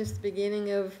on ever since the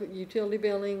beginning of utility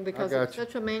billing because it's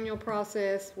such a manual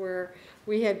process where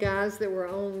we had guys that were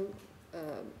on,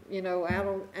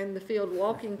 out in the field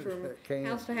walking from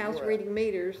house to house reading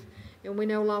meters, and we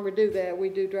no longer do that. We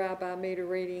do drive-by meter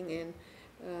reading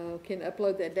and can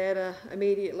upload that data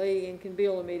immediately and can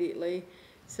bill immediately.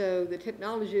 So the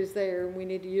technology is there, and we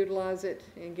need to utilize it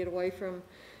and get away from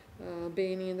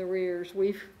being in the rears.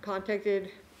 We've contacted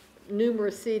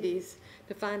numerous cities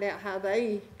to find out how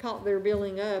they caught their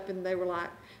billing up, and they were like,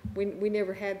 we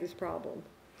never had this problem.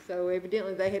 So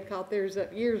evidently they had caught theirs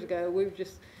up years ago. We were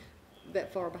just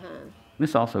that far behind.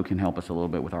 This also can help us a little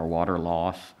bit with our water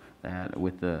loss. That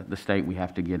with the state, we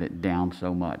have to get it down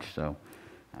so much. So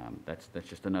that's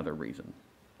just another reason.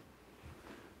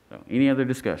 So any other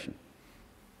discussion?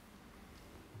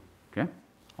 Okay.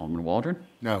 Alderman Waldron?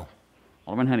 No.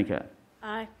 Alderman Honeycutt?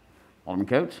 Aye. Alderman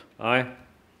Coates? Aye.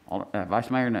 Vice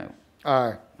Mayor, no.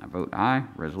 Aye. I vote aye.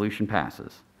 Resolution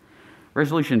passes.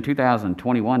 Resolution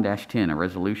 2021-10, a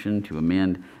resolution to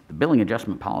amend the billing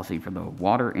adjustment policy for the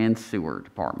Water and Sewer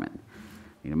Department.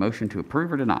 Need a motion to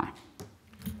approve or deny?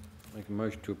 Make a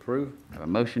motion to approve. I have a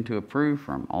motion to approve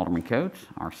from Alderman Coates.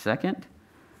 Our second.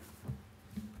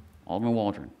 Alderman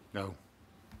Waldron. No.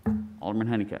 Alderman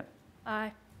Honeycutt.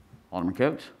 Aye. Alderman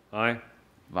Coates. Aye.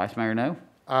 Vice Mayor, no.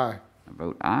 Aye. I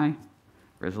vote aye.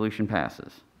 Resolution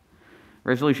passes.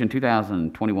 Resolution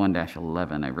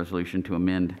 2021-11, a resolution to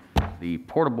amend the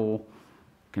portable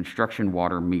construction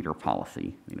water meter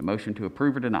policy. Need a motion to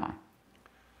approve or deny?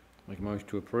 Make a motion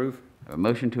to approve. I have a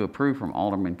motion to approve from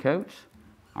Alderman Coates.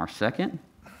 Our second.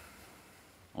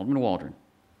 Alderman Waldron.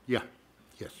 Yeah.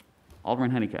 Yes. Alderman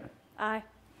Honeycutt. Aye.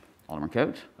 Alderman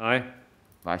Coates. Aye.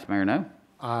 Vice Mayor, no.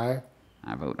 Aye.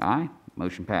 I vote aye.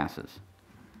 Motion passes.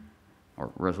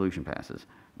 Or resolution passes.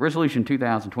 Resolution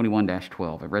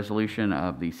 2021-12, a resolution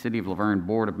of the City of Laverne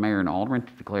Board of Mayor and Aldermen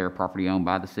to declare property owned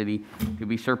by the city to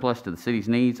be surplus to the city's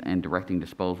needs and directing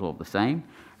disposal of the same.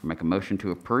 I make a motion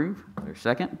to approve. Is there a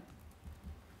second?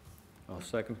 I'll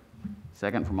second.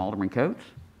 Second from Alderman Coates.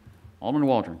 Alderman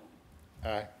Waldron.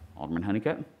 Aye. Alderman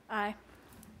Honeycutt. Aye.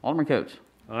 Alderman Coates.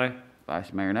 Aye.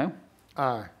 Vice Mayor, no.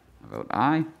 Aye. I vote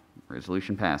aye.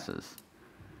 Resolution passes.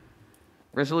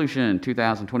 Resolution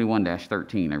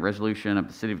 2021-13, a resolution of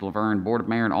the City of Laverne Board of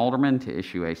Mayor and Aldermen to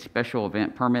issue a special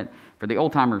event permit for the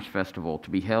Old Timers Festival to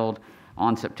be held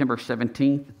on September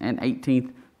 17th and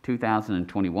 18th,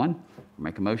 2021.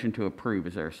 Make a motion to approve.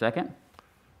 Is there a second?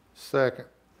 Second.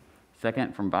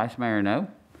 Second from Vice Mayor, no.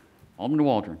 Alderman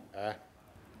Waldron. Aye.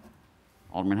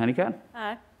 Alderman Honeycutt.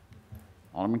 Aye.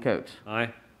 Alderman Coates.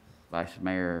 Aye. Vice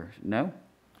Mayor, no.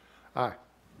 Aye.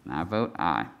 And I vote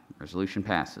aye. Resolution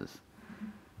passes.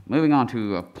 Moving on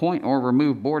to appoint or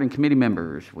remove board and committee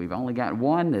members. We've only got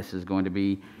one. This is going to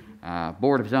be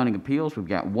Board of Zoning Appeals. We've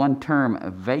got one term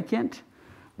vacant.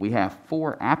 We have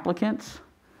 4 applicants.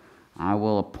 I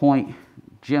will appoint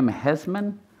Jim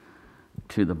Hesman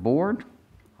to the board.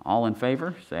 All in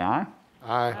favor, say aye.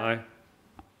 Aye. Aye.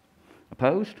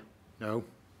 Opposed? No.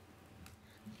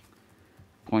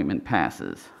 Appointment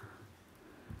passes.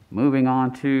 Moving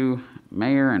on to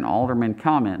mayor and alderman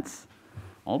comments.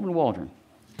 Alderman Waldron.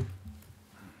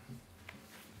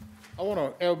 I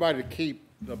want everybody to keep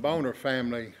the Boner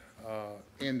family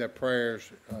in their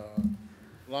prayers.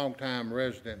 Longtime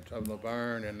residents of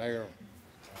Laverne, and they're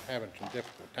having some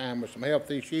difficult time with some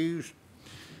health issues.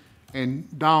 And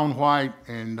Don White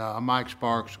and Mike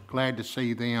Sparks, glad to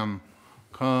see them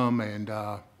come and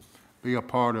be a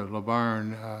part of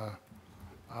Laverne.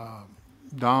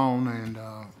 Don and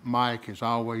Mike has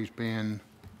always been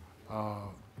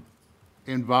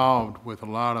involved with a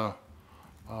lot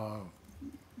of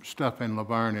stuff in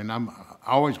Laverne, and I'm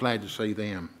always glad to see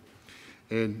them.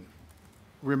 And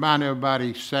remind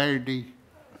everybody, Saturday,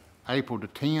 April the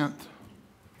 10th,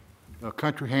 a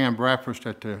country ham breakfast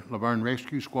at the Laverne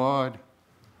Rescue Squad.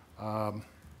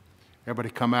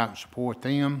 Everybody come out and support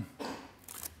them.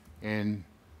 And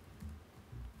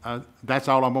that's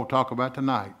all I'm going to talk about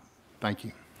tonight. Thank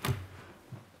you.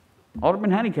 Alderman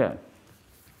Honeycutt.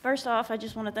 First off, I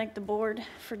just want to thank the board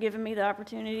for giving me the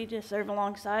opportunity to serve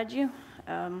alongside you.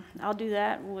 I'll do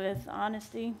that with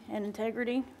honesty and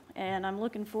integrity, and I'm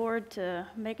looking forward to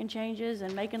making changes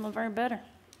and making Laverne better.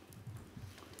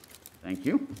 Thank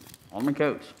you. Alderman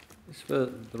Coates. Just for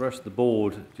the rest of the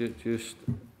board,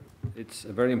 it's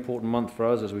a very important month for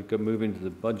us as we move into the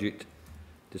budget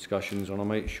discussions. I want to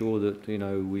make sure that,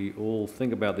 we all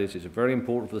think about this. It's very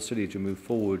important for the city to move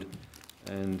forward,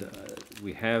 and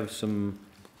we have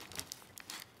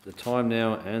the time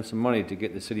now and some money to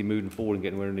get the city moving forward and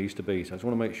getting where it needs to be. So I just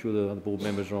want to make sure the other board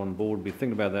members are on board and be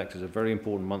thinking about that, because it's a very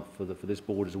important month for this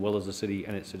board as well as the city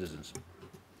and its citizens.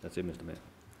 That's it, Mr. Mayor.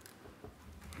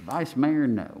 Vice Mayor,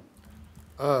 no.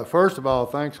 First of all,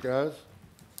 thanks, guys,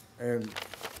 and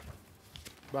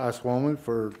Vice Woman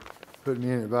for putting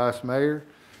me in as Vice Mayor.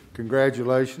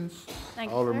 Congratulations, Thank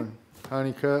you, sir. Alderman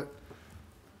Honeycutt.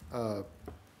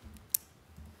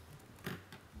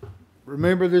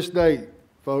 Remember this date,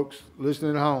 folks,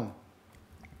 listening at home.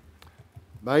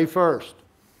 May 1st,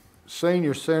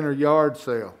 Senior Center yard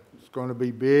sale. It's going to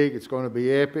be big. It's going to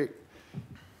be epic.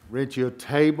 Rent you a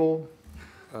table,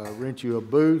 rent you a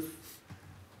booth.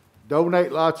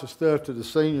 Donate lots of stuff to the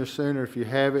Senior Center if you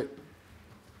have it.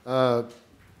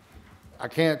 I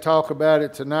can't talk about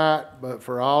it tonight, but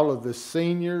for all of the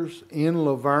seniors in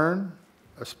Laverne,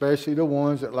 especially the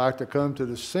ones that like to come to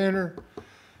the center,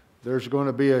 there's going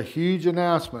to be a huge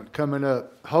announcement coming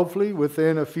up, hopefully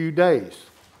within a few days.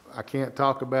 I can't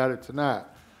talk about it tonight.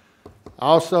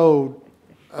 Also,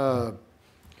 I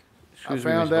Excuse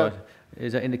me, found Mr. out. Vice.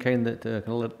 Is that indicating that, can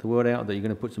I let the word out that you're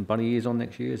going to put some bunny ears on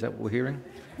next year? Is that what we're hearing?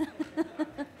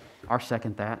 I'll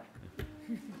second that.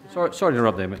 Sorry to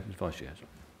interrupt there, Mr. Vice Chair.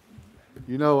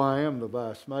 You know I am the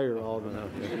Vice Mayor, Alderman.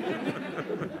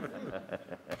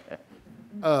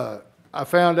 I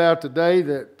found out today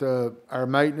that our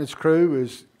maintenance crew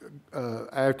is,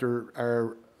 after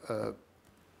our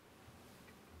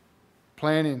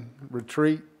planning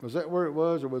retreat, was that where it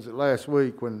was, or was it last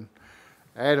week when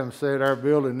Adam said our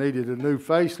building needed a new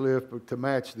facelift to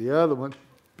match the other one?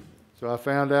 So I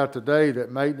found out today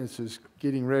that maintenance is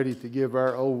getting ready to give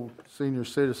our old senior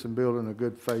citizen building a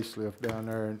good facelift down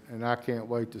there, and I can't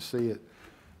wait to see it.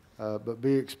 But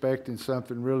be expecting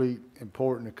something really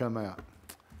important to come out.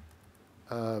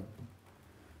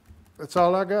 That's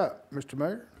all I got, Mr.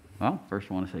 Mayor. Well, first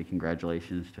I want to say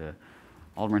congratulations to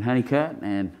Alderman Honeycutt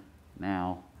and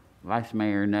now Vice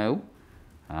Mayor No.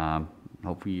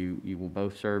 Hopefully you will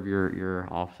both serve your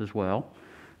office well.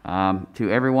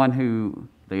 To everyone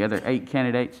the other 8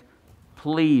 candidates,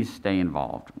 please stay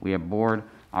involved. We have board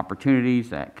opportunities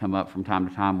that come up from time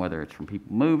to time, whether it's from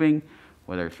people moving,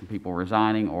 whether it's from people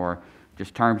resigning, or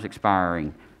just terms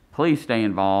expiring. Please stay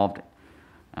involved.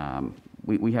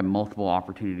 We have multiple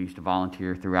opportunities to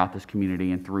volunteer throughout this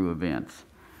community and through events.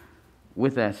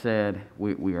 With that said,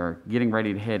 we are getting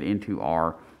ready to head into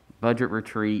our budget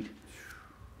retreat.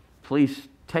 Please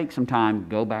take some time,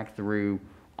 go back through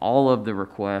all of the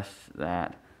requests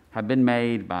that have been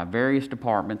made by various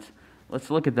departments. Let's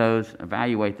look at those,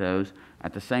 evaluate those.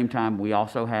 At the same time, we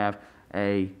also have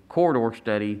a corridor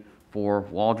study for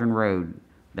Waldron Road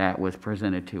that was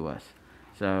presented to us.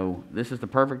 So this is the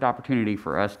perfect opportunity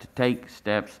for us to take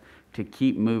steps to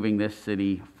keep moving this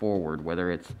city forward,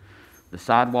 whether it's the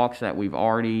sidewalks that we've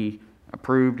already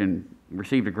approved and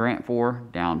received a grant for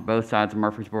down both sides of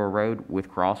Murfreesboro Road with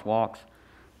crosswalks,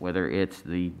 whether it's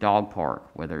the dog park,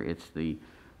 whether it's the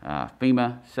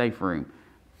FEMA safe room.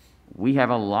 We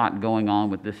have a lot going on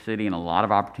with this city and a lot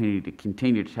of opportunity to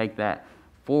continue to take that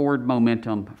forward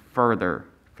momentum further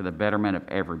for the betterment of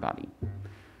everybody.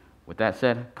 With that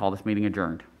said, call this meeting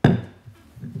adjourned.